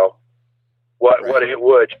 what it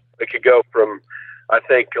would. It could go from, I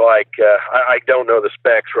think, I don't know the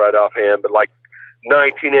specs right offhand, but like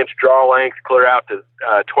 19-inch draw length clear out to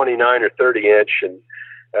 29 or 30 inch,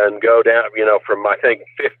 and go down, from I think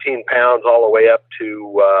 15 pounds all the way up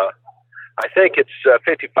to I think it's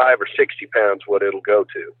 55 or 60 pounds what it'll go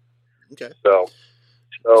to. Okay. So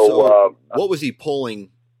what was he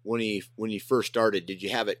pulling when he first started? Did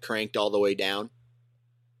you have it cranked all the way down?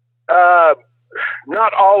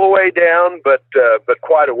 Not all the way down, but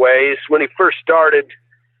quite a ways. When he first started,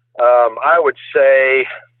 I would say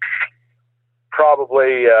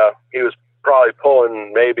probably he was probably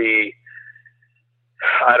pulling maybe,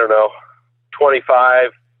 I don't know,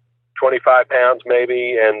 25 pounds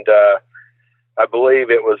maybe, and I believe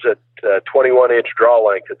it was at 21-inch draw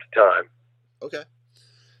length at the time. Okay.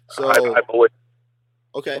 So I believe.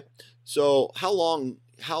 Okay. So how long,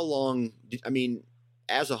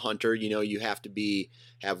 as a hunter, you have to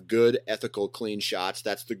have good, ethical, clean shots.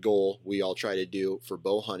 That's the goal we all try to do for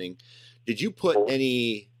bow hunting. Did you put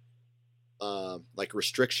any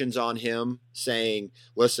restrictions on him saying,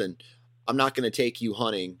 listen, I'm not going to take you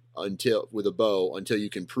hunting with a bow until you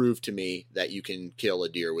can prove to me that you can kill a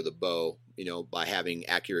deer with a bow, by having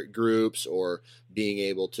accurate groups or being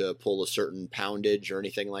able to pull a certain poundage or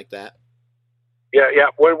anything like that? Yeah.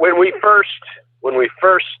 When we first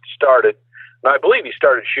started, and I believe he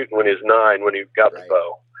started shooting when he was 9, when he got the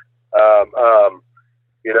bow.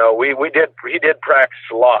 He did practice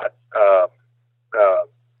a lot.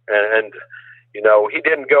 And he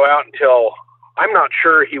didn't go out until, I'm not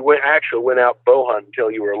sure he went out bow hunting until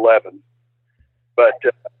you were 11. But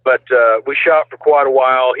we shot for quite a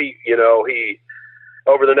while. He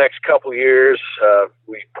over the next couple of years,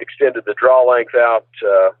 we extended the draw length out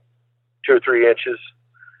 2 or 3 inches.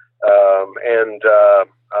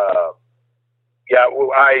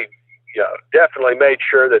 I definitely made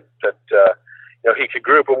sure that he could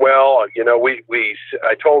group them well. I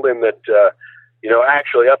told him that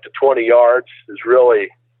actually up to 20 yards is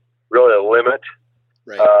really a limit.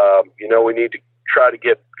 Right. We need to try to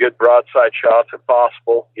get good broadside shots if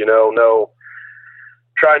possible.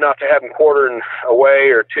 Try not to have them quartering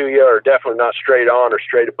away or to you, or definitely not straight on or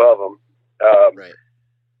straight above them. Right.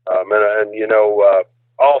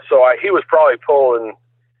 Also he was probably pulling,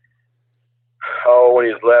 when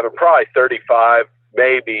he was 11, probably 35,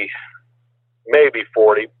 maybe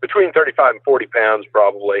 40, between 35 and 40 pounds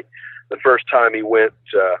probably the first time he went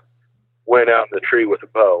out in the tree with a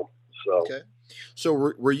bow. So. Okay. So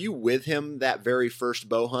were you with him that very first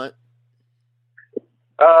bow hunt?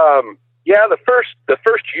 Yeah, the first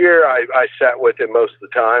year I sat with him most of the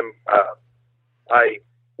time. I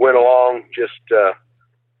went along just to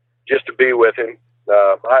be with him.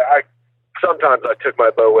 I sometimes I took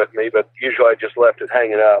my bow with me, but usually I just left it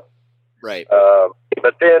hanging up. Right.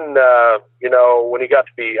 But then when he got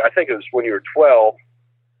to be, I think it was when you were 12.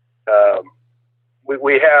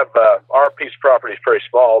 We have our piece of property is very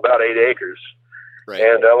small, about 8 acres. Right.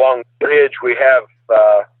 And along the ridge, we have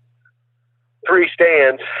 3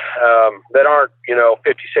 stands that aren't,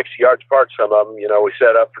 50, 60 yards apart, some of them. We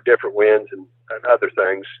set up for different winds and other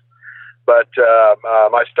things. But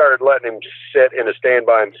I started letting him sit in a stand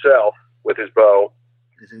by himself with his bow.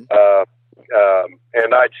 Mm-hmm.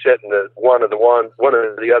 And I'd sit in one of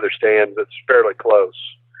the other stands that's fairly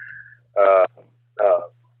close.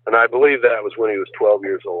 And I believe that was when he was 12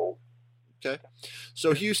 years old. Okay.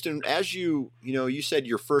 So Houston, as you said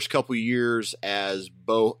your first couple of years as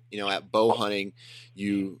at bow hunting,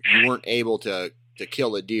 you weren't able to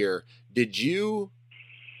kill a deer. Did you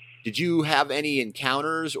have any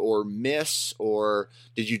encounters or miss, or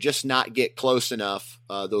did you just not get close enough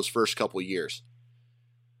those first couple of years?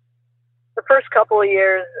 The first couple of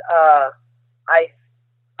years, I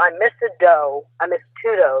I missed a doe. I missed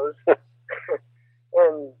 2 does.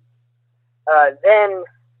 And then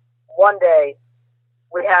one day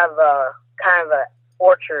we have kind of an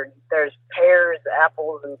orchard. There's pears,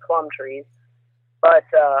 apples, and plum trees. But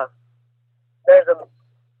there's a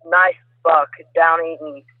nice buck down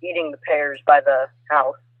eating the pears by the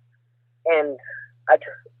house. And I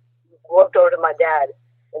looked over to my dad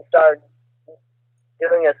and started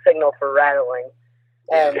doing a signal for rattling.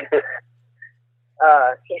 And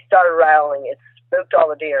he started rattling. It spooked all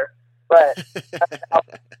the deer. But it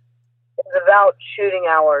was about shooting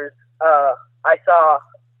hours. I saw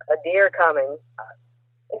a deer coming.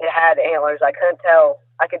 It had antlers. I couldn't tell.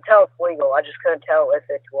 I could tell it's legal. I just couldn't tell if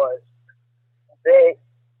it was big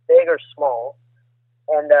or small.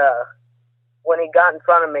 And when he got in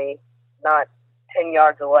front of me, not 10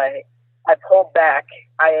 yards away, I pulled back.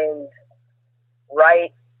 I aimed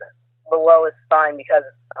right below his spine because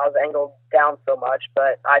I was angled down so much,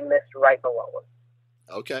 but I missed right below him.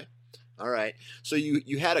 Okay. All right. So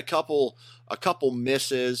you had a couple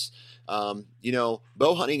misses. Bow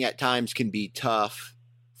hunting at times can be tough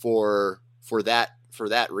for that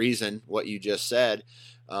reason, what you just said.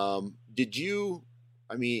 Did you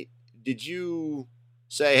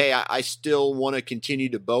say, hey, I still want to continue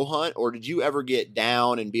to bow hunt, or did you ever get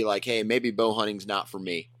down and be like, hey, maybe bow hunting's not for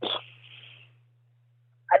me?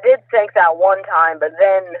 I did think that one time, but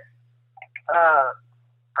then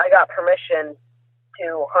I got permission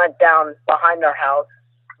to hunt down behind our house,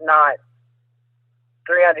 not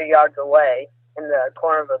 300 yards away, in the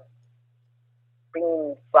corner of a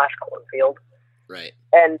bean/cornfield. Right.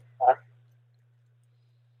 And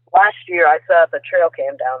last year I set up a trail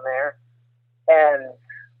cam down there, and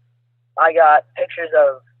I got pictures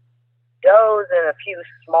of does and a few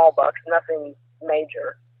small bucks, nothing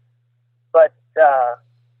major. But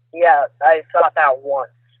yeah, I thought that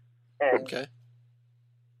once, and okay.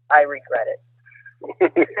 I regret it.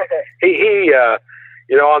 he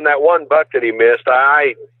on that one buck that he missed,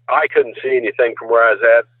 I couldn't see anything from where I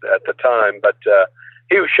was at the time, but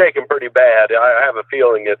he was shaking pretty bad. I have a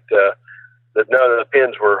feeling that none of the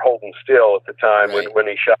pins were holding still at the time right. when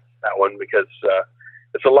he shot that one, because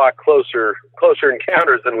it's a lot closer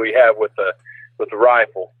encounters than we have with the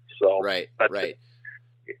rifle. So right.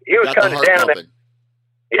 He was kind of down.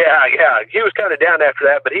 Yeah, he was kind of down after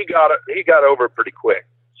that, but he got over it pretty quick.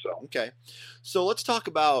 So okay, so let's talk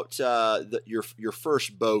about your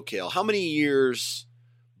first bow kill. How many years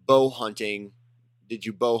bow hunting did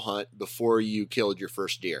you bow hunt before you killed your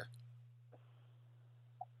first deer?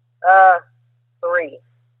 3.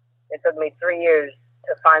 It took me 3 years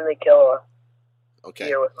to finally kill a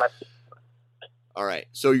deer with my. All right,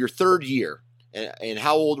 so your third year, and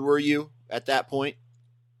how old were you at that point?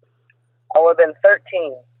 I would have been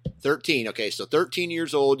 13. 13. Okay, so 13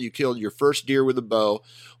 years old, you killed your first deer with a bow.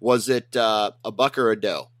 Was it a buck or a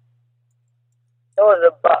doe? It was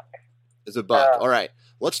a buck. It's a buck. All right.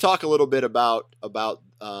 Let's talk a little bit about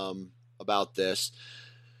this.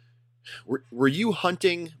 Were you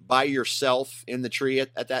hunting by yourself in the tree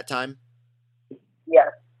at that time?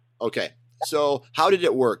 Yes. Okay. So how did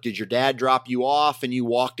it work? Did your dad drop you off and you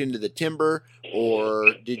walked into the timber,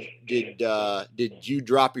 or did you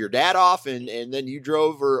drop your dad off and then you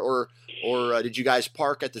drove, or did you guys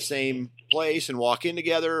park at the same place and walk in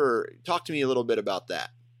together? Or talk to me a little bit about that.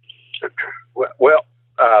 Well,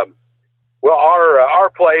 our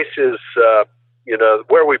place is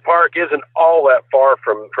where we park isn't all that far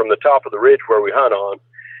from the top of the ridge where we hunt on,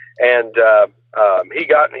 and he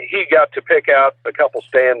got to pick out a couple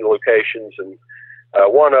stand locations, and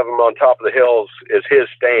one of them on top of the hills is his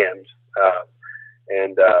stand,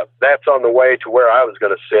 and that's on the way to where I was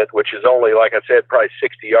going to sit, which is only, like I said, probably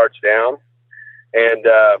 60 yards down. And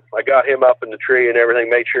I got him up in the tree and everything,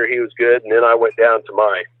 made sure he was good, and then I went down to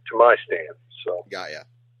my stand. So got ya.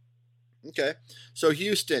 Okay, so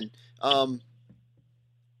Houston, on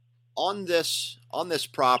this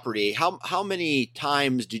property, how many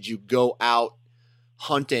times did you go out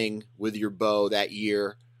hunting with your bow that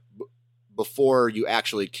year before you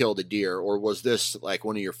actually killed a deer, or was this like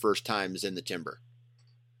one of your first times in the timber?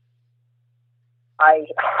 I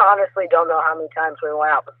honestly don't know how many times we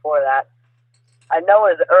went out before that. I know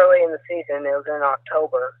it was early in the season. It was in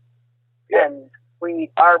October, and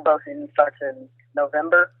our bow season starts in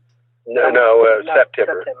November.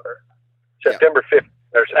 September. September 5th.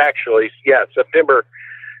 There's actually, September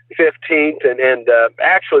 15th, and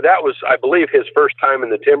actually that was, I believe, his first time in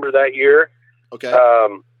the timber that year. Okay.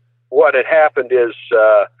 What had happened is,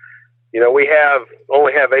 we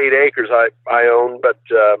only have 8 acres I own, but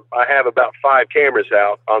I have about 5 cameras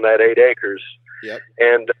out on that 8 acres. Yep.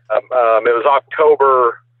 And it was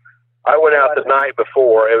October I went out the night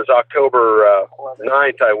before. It was October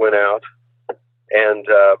 9th. I went out and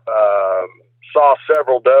saw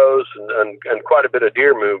several does and quite a bit of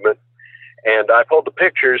deer movement. And I pulled the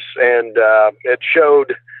pictures, and it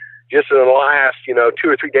showed just in the last, 2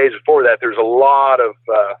 or 3 days before that, there's a lot of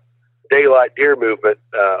daylight deer movement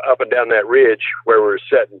up and down that ridge where we were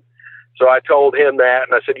sitting. So I told him that,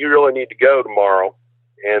 and I said, you really need to go tomorrow.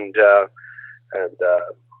 And I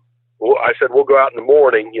said, we'll go out in the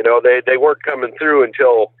morning. They weren't coming through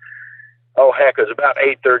until, it was about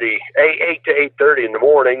 8 to 8:30 in the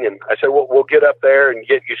morning. And I said, we'll get up there and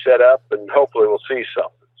get you set up, and hopefully we'll see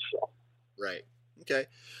something. So. Right. Okay.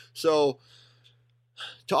 So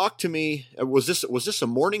talk to me. Was this a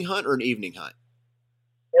morning hunt or an evening hunt?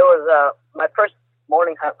 It was my first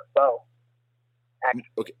morning hunt with bow.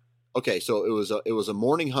 Actually. Okay. So it was a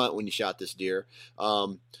morning hunt when you shot this deer.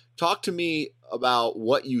 Talk to me about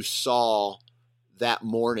what you saw that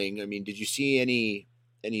morning. I mean, did you see any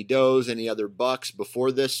does, any other bucks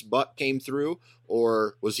before this buck came through,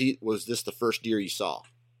 or was this the first deer you saw?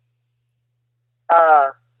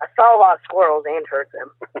 I saw a lot of squirrels and heard them.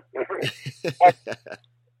 And,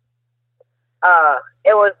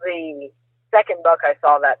 it was the second buck I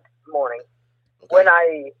saw that morning. Okay. When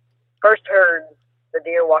I first heard the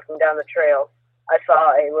deer walking down the trail, I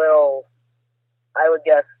saw a little, I would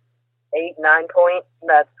guess, 8-9 point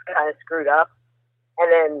that's kind of screwed up.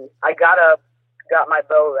 And then I got up, got my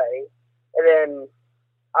bow ready, and then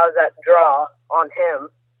I was at draw on him,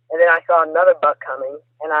 and then I saw another buck coming,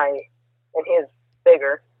 and he was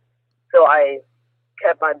bigger. So I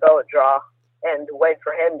kept my bow at draw and waited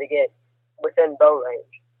for him to get within bow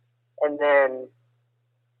range. And then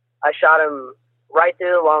I shot him right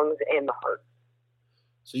through the lungs and the heart.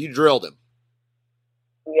 So you drilled him?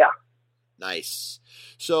 Yeah. Nice.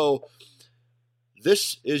 So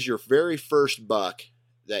this is your very first buck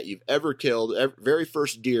that you've ever killed, very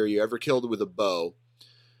first deer you ever killed with a bow.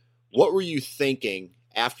 What were you thinking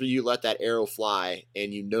after you let that arrow fly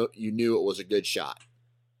and you knew it was a good shot?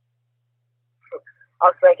 I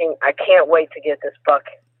was thinking, I can't wait to get this buck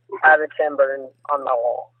out of the timber and on my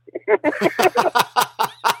wall.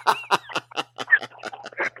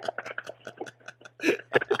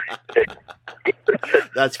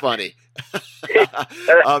 That's funny.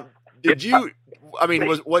 Did you? I mean,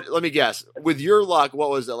 let me guess. With your luck, what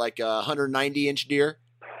was it, like a 190-inch deer?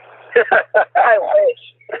 I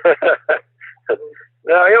wish.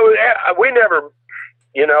 No, we never.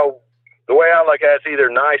 The way I look at it's either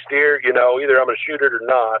nice deer, either I'm going to shoot it or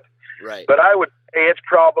not. Right. But I would say it's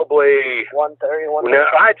probably 130, 135. No,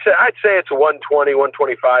 I'd say it's a 120,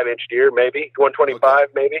 125-inch deer, maybe 125,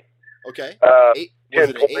 okay. Maybe. Okay. Was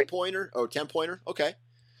it an 8-pointer? Oh, 10-pointer. Okay.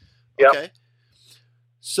 Yep. Okay.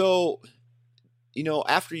 So,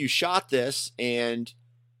 after you shot this, and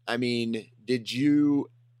I mean, did you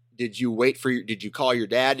did you call your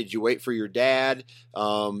dad? Did you wait for your dad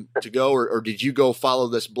to go, or did you go follow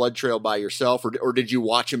this blood trail by yourself, or did you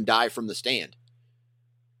watch him die from the stand?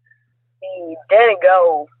 He didn't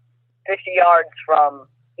go 50 yards from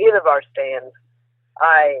either of our stands.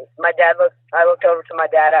 I looked over to my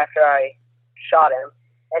dad after I shot him,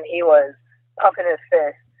 and he was puffing his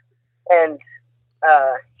fist, and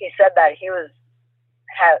he said that he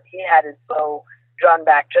had his bow drawn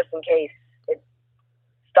back just in case it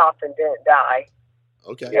stopped and didn't die.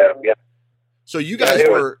 Okay. Yeah. So you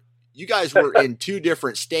guys were in two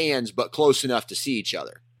different stands, but close enough to see each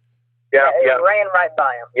other. Yeah. It ran right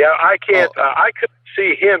by him. Yeah, I can't. I couldn't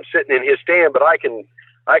see him sitting in his stand, but I can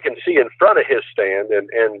see in front of his stand, and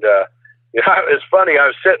it's funny. I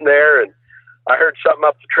was sitting there and I heard something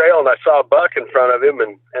up the trail, and I saw a buck in front of him,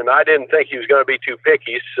 and I didn't think he was going to be too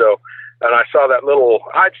picky. So, and I saw that little,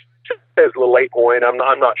 I'd say it was a little 8-point. I'm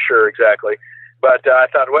not sure exactly, but I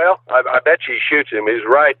thought, well, I bet you he shoots him. He's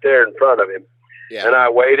right there in front of him. Yeah. And I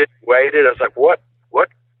waited. I was like, what?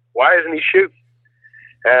 Why isn't he shooting?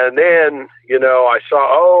 And then, I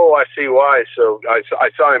saw, I see why. So I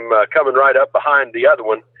saw him coming right up behind the other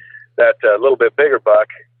one, that little bit bigger buck.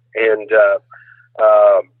 And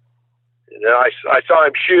I saw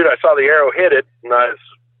him shoot. I saw the arrow hit it. And I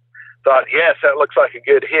thought, yes, that looks like a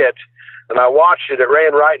good hit. And I watched it. It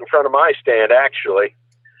ran right in front of my stand, actually.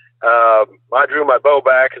 I drew my bow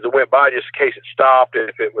back as it went by just in case it stopped.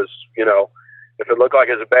 If it was, if it looked like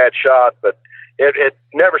it was a bad shot. But it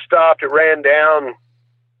never stopped. It ran down.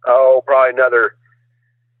 Probably another,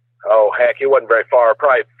 heck, it wasn't very far.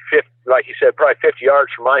 Probably 50, like you said, probably 50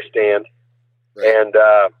 yards from my stand. Right. And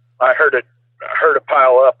I heard it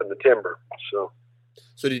pile up in the timber. So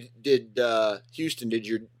did Houston? Did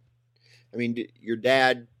your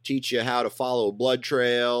dad teach you how to follow a blood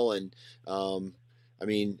trail? And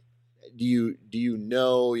do you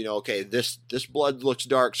know, okay, this blood looks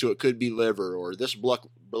dark, so it could be liver, or this blood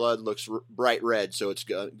looks bright red, so it's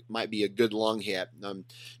might be a good lung hit.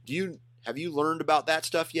 Have you learned about that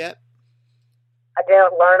stuff yet? I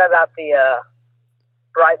didn't learn about the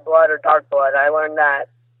bright blood or dark blood. I learned that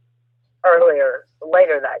later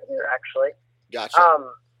that year, actually. Gotcha.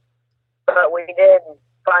 But we did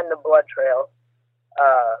find the blood trail.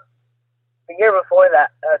 The year before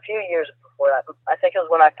that, a few years before that, I think it was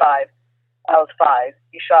when I was 5.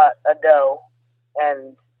 He shot a doe,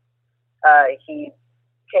 and he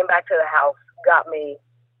came back to the house, got me,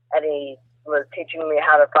 and he was teaching me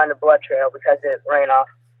how to find a blood trail because it ran off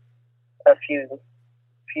a few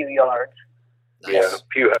yards. Nice. Yeah, a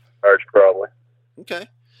few yards probably. Okay.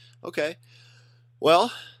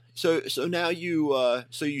 Well, so now you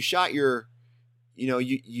shot your,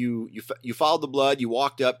 you followed the blood, you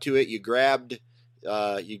walked up to it, you grabbed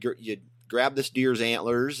this deer's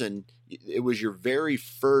antlers, and it was your very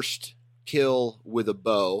first kill with a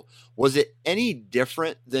bow. Was it any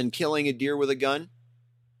different than killing a deer with a gun?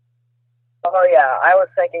 Oh yeah, I was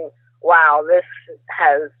thinking, wow, this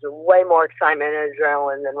has way more excitement and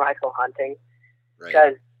adrenaline than rifle hunting,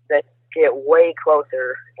 because they get way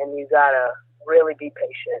closer, and you gotta really be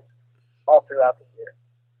patient all throughout the year.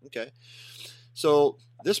 Okay, so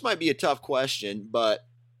this might be a tough question, but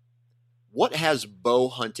what has bow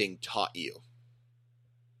hunting taught you?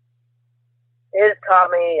 It taught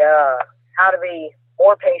me how to be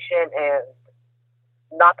more patient and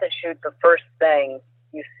not to shoot the first thing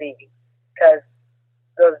you see, because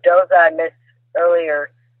those does that I missed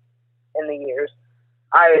earlier in the years,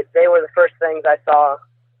 they were the first things I saw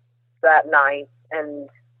that night, and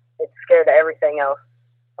it scared everything else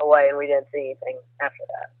away, and we didn't see anything after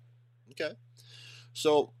that. Okay.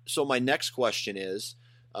 So my next question is,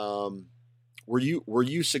 were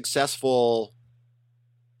you successful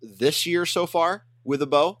this year so far with a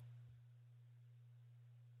bow?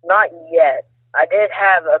 Not yet. I did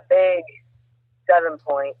have a big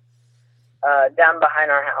 7-point down behind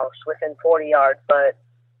our house within 40 yards, but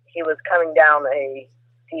he was coming down a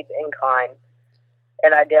steep incline,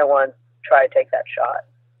 and I didn't want to try to take that shot.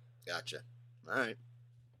 Gotcha. All right.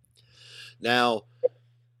 Now,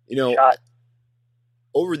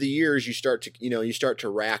 over the years, you start to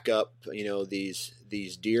rack up,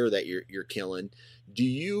 these deer that you're killing.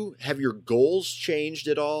 Have your goals changed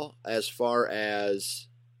at all as far as,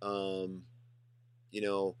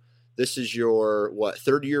 this is your,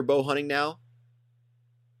 third year bow hunting now?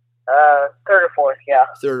 Third or fourth, yeah.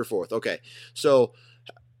 Third or fourth. Okay. So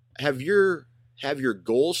have your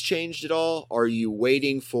goals changed at all? Are you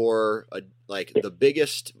waiting for the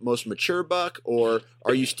biggest, most mature buck, or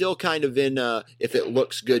are you still kind of in if it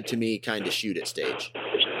looks good to me kind of shoot it stage?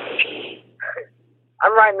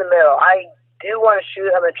 I'm right in the middle. I do want to shoot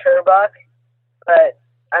a mature buck, but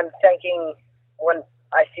I'm thinking when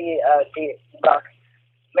I see a buck,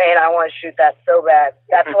 man, I want to shoot that so bad.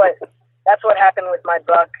 That's what happened with my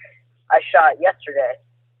buck I shot yesterday.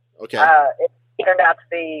 Okay. It turned out to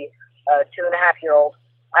be a 2.5-year-old.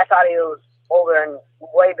 I thought he was older and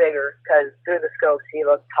way bigger because through the scopes he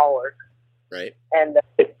looked taller. Right. And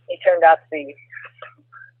he turned out to be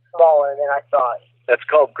smaller than I thought. That's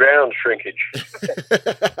called ground shrinkage.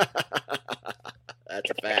 That's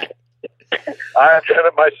a fact. I've done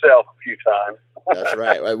it myself a few times. That's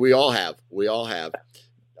right. We all have.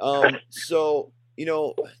 So,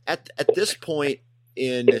 at this point,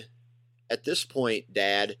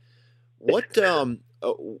 Dad,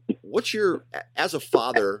 what's your, as a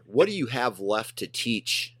father, what do you have left to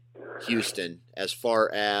teach Houston as far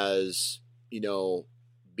as,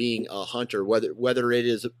 being a hunter, whether it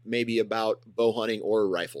is maybe about bow hunting or a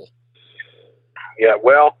rifle? Yeah,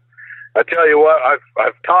 well, I tell you what,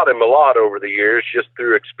 I've taught him a lot over the years just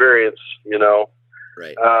through experience,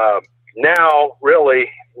 Right. Now, really,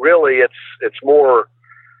 it's more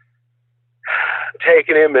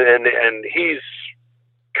taking him and he's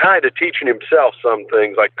kind of teaching himself some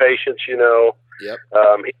things like patience, Yep.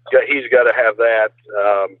 He's got to have that.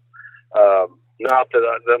 Not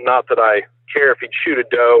that I care if he'd shoot a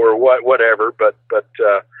doe or whatever, but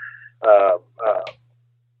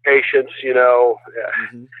patience,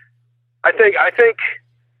 Mm-hmm. I think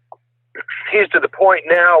he's to the point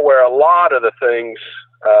now where a lot of the things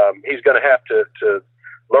he's going to have to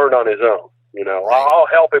learn on his own. Right. I'll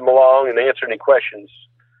help him along and answer any questions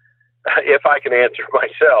if I can answer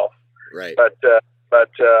myself. Right. But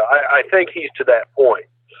I think he's to that point.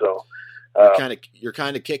 So you're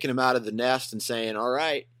kind of kicking him out of the nest and saying, "All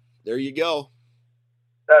right, there you go."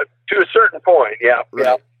 To a certain point, yeah.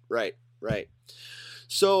 Right.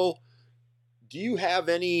 So, do you have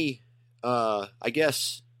any,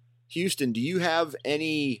 Houston, do you have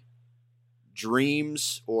any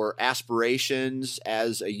dreams or aspirations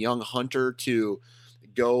as a young hunter to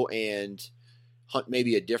go and hunt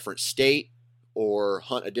maybe a different state or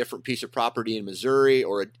hunt a different piece of property in Missouri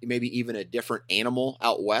or maybe even a different animal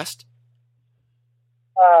out west?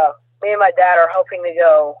 Me and my dad are hoping to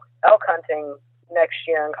go elk hunting next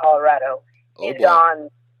year in Colorado. He's gone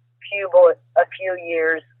a few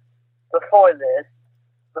years before this.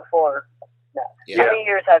 Yeah. How many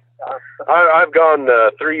years have you gone? I've gone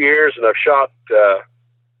 3 years, and I've shot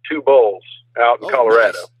 2 bulls out in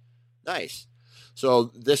Colorado. Nice.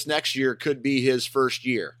 So this next year could be his first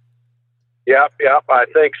year. Yep, I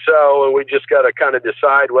think so. And we just got to kind of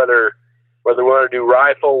decide whether we want to do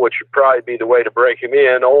rifle, which would probably be the way to break him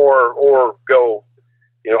in, or go,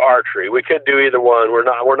 archery. We could do either one. We're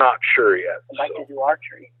not sure yet. I'd like to do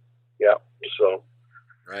archery. Yeah. So.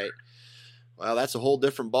 Right. Well, that's a whole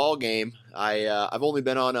different ball game. I've only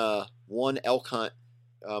been on one elk hunt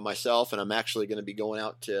myself, and I'm actually going to be going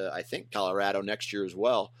out to, I think, Colorado next year as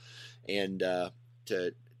well, and to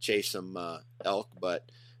chase some elk. But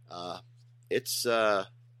it's I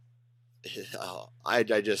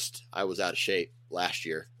was out of shape last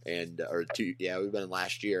year, we've been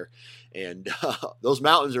last year, and those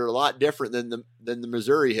mountains are a lot different than the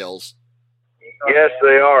Missouri hills. Yes,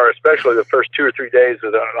 they are, especially the first 2 or 3 days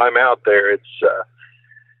that I'm out there. It's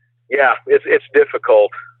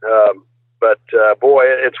difficult, but boy,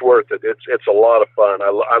 it's worth it. It's a lot of fun. I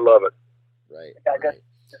love it. Right.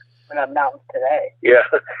 We're on mountains today. Yeah.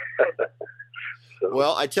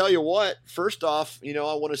 Well, I tell you what, first off, I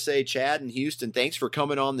want to say, Chad and Houston, thanks for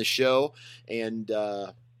coming on the show and,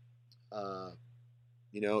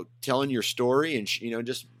 telling your story and,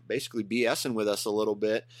 just basically BSing with us a little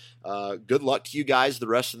bit. Good luck to you guys the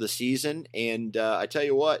rest of the season. And I tell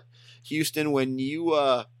you what, Houston, when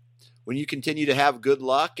you continue to have good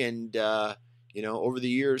luck and, over the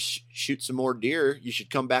years, shoot some more deer, you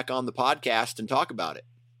should come back on the podcast and talk about it.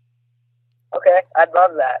 Okay. I'd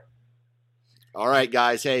love that. All right,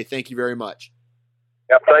 guys. Hey, thank you very much.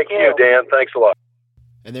 Yep. Thank you, Dan. Thanks a lot.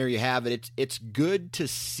 And there you have it. It's good to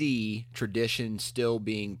see tradition still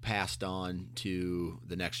being passed on to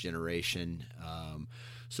the next generation.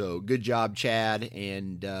 So good job, Chad,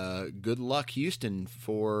 and good luck, Houston,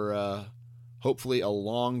 for hopefully a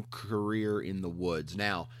long career in the woods.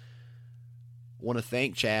 Now, I want to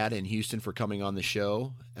thank Chad and Houston for coming on the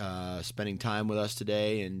show, spending time with us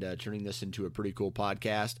today, and turning this into a pretty cool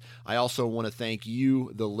podcast. I also want to thank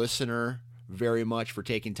you, the listener, very much for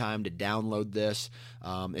taking time to download this.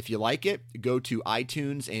 If you like it, go to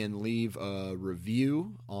iTunes and leave a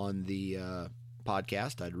review on the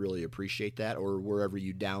podcast. I'd really appreciate that, or wherever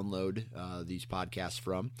you download these podcasts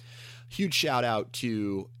from. Huge shout out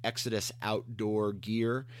to Exodus Outdoor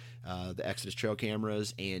Gear, the Exodus trail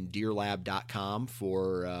cameras, and DeerLab.com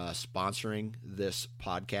for sponsoring this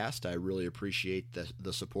podcast. I really appreciate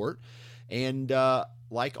the support. And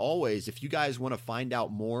like always, if you guys want to find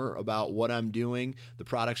out more about what I'm doing, the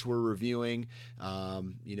products we're reviewing,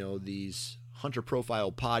 these Hunter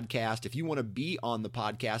Profile podcast, if you want to be on the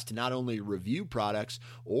podcast to not only review products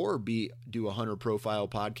or do a Hunter Profile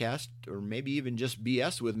podcast, or maybe even just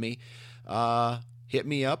BS with me, hit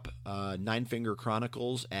me up,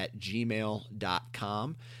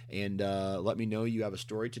 ninefingerchronicles@gmail.com, and let me know you have a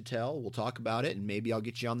story to tell. We'll talk about it, and maybe I'll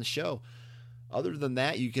get you on the show. Other than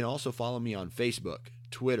that, you can also follow me on Facebook,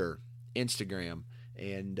 Twitter, Instagram,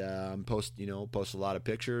 and post a lot of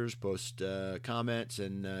pictures, post comments,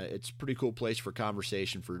 and it's a pretty cool place for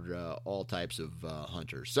conversation for all types of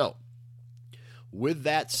hunters. So, with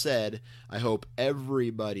that said, I hope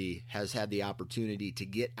everybody has had the opportunity to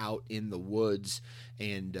get out in the woods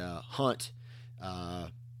and hunt.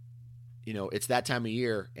 It's that time of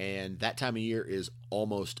year, and that time of year is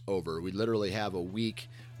almost over. We literally have a week,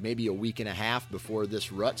 maybe a week and a half before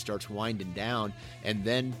this rut starts winding down, and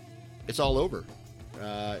then it's all over.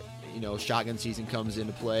 Shotgun season comes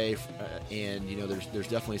into play, and there's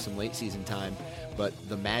definitely some late season time, but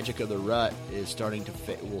the magic of the rut is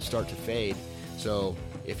will start to fade. So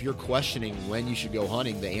if you're questioning when you should go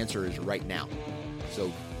hunting, the answer is right now.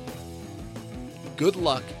 So good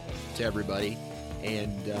luck to everybody,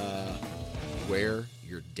 and wear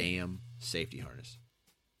your damn safety harness.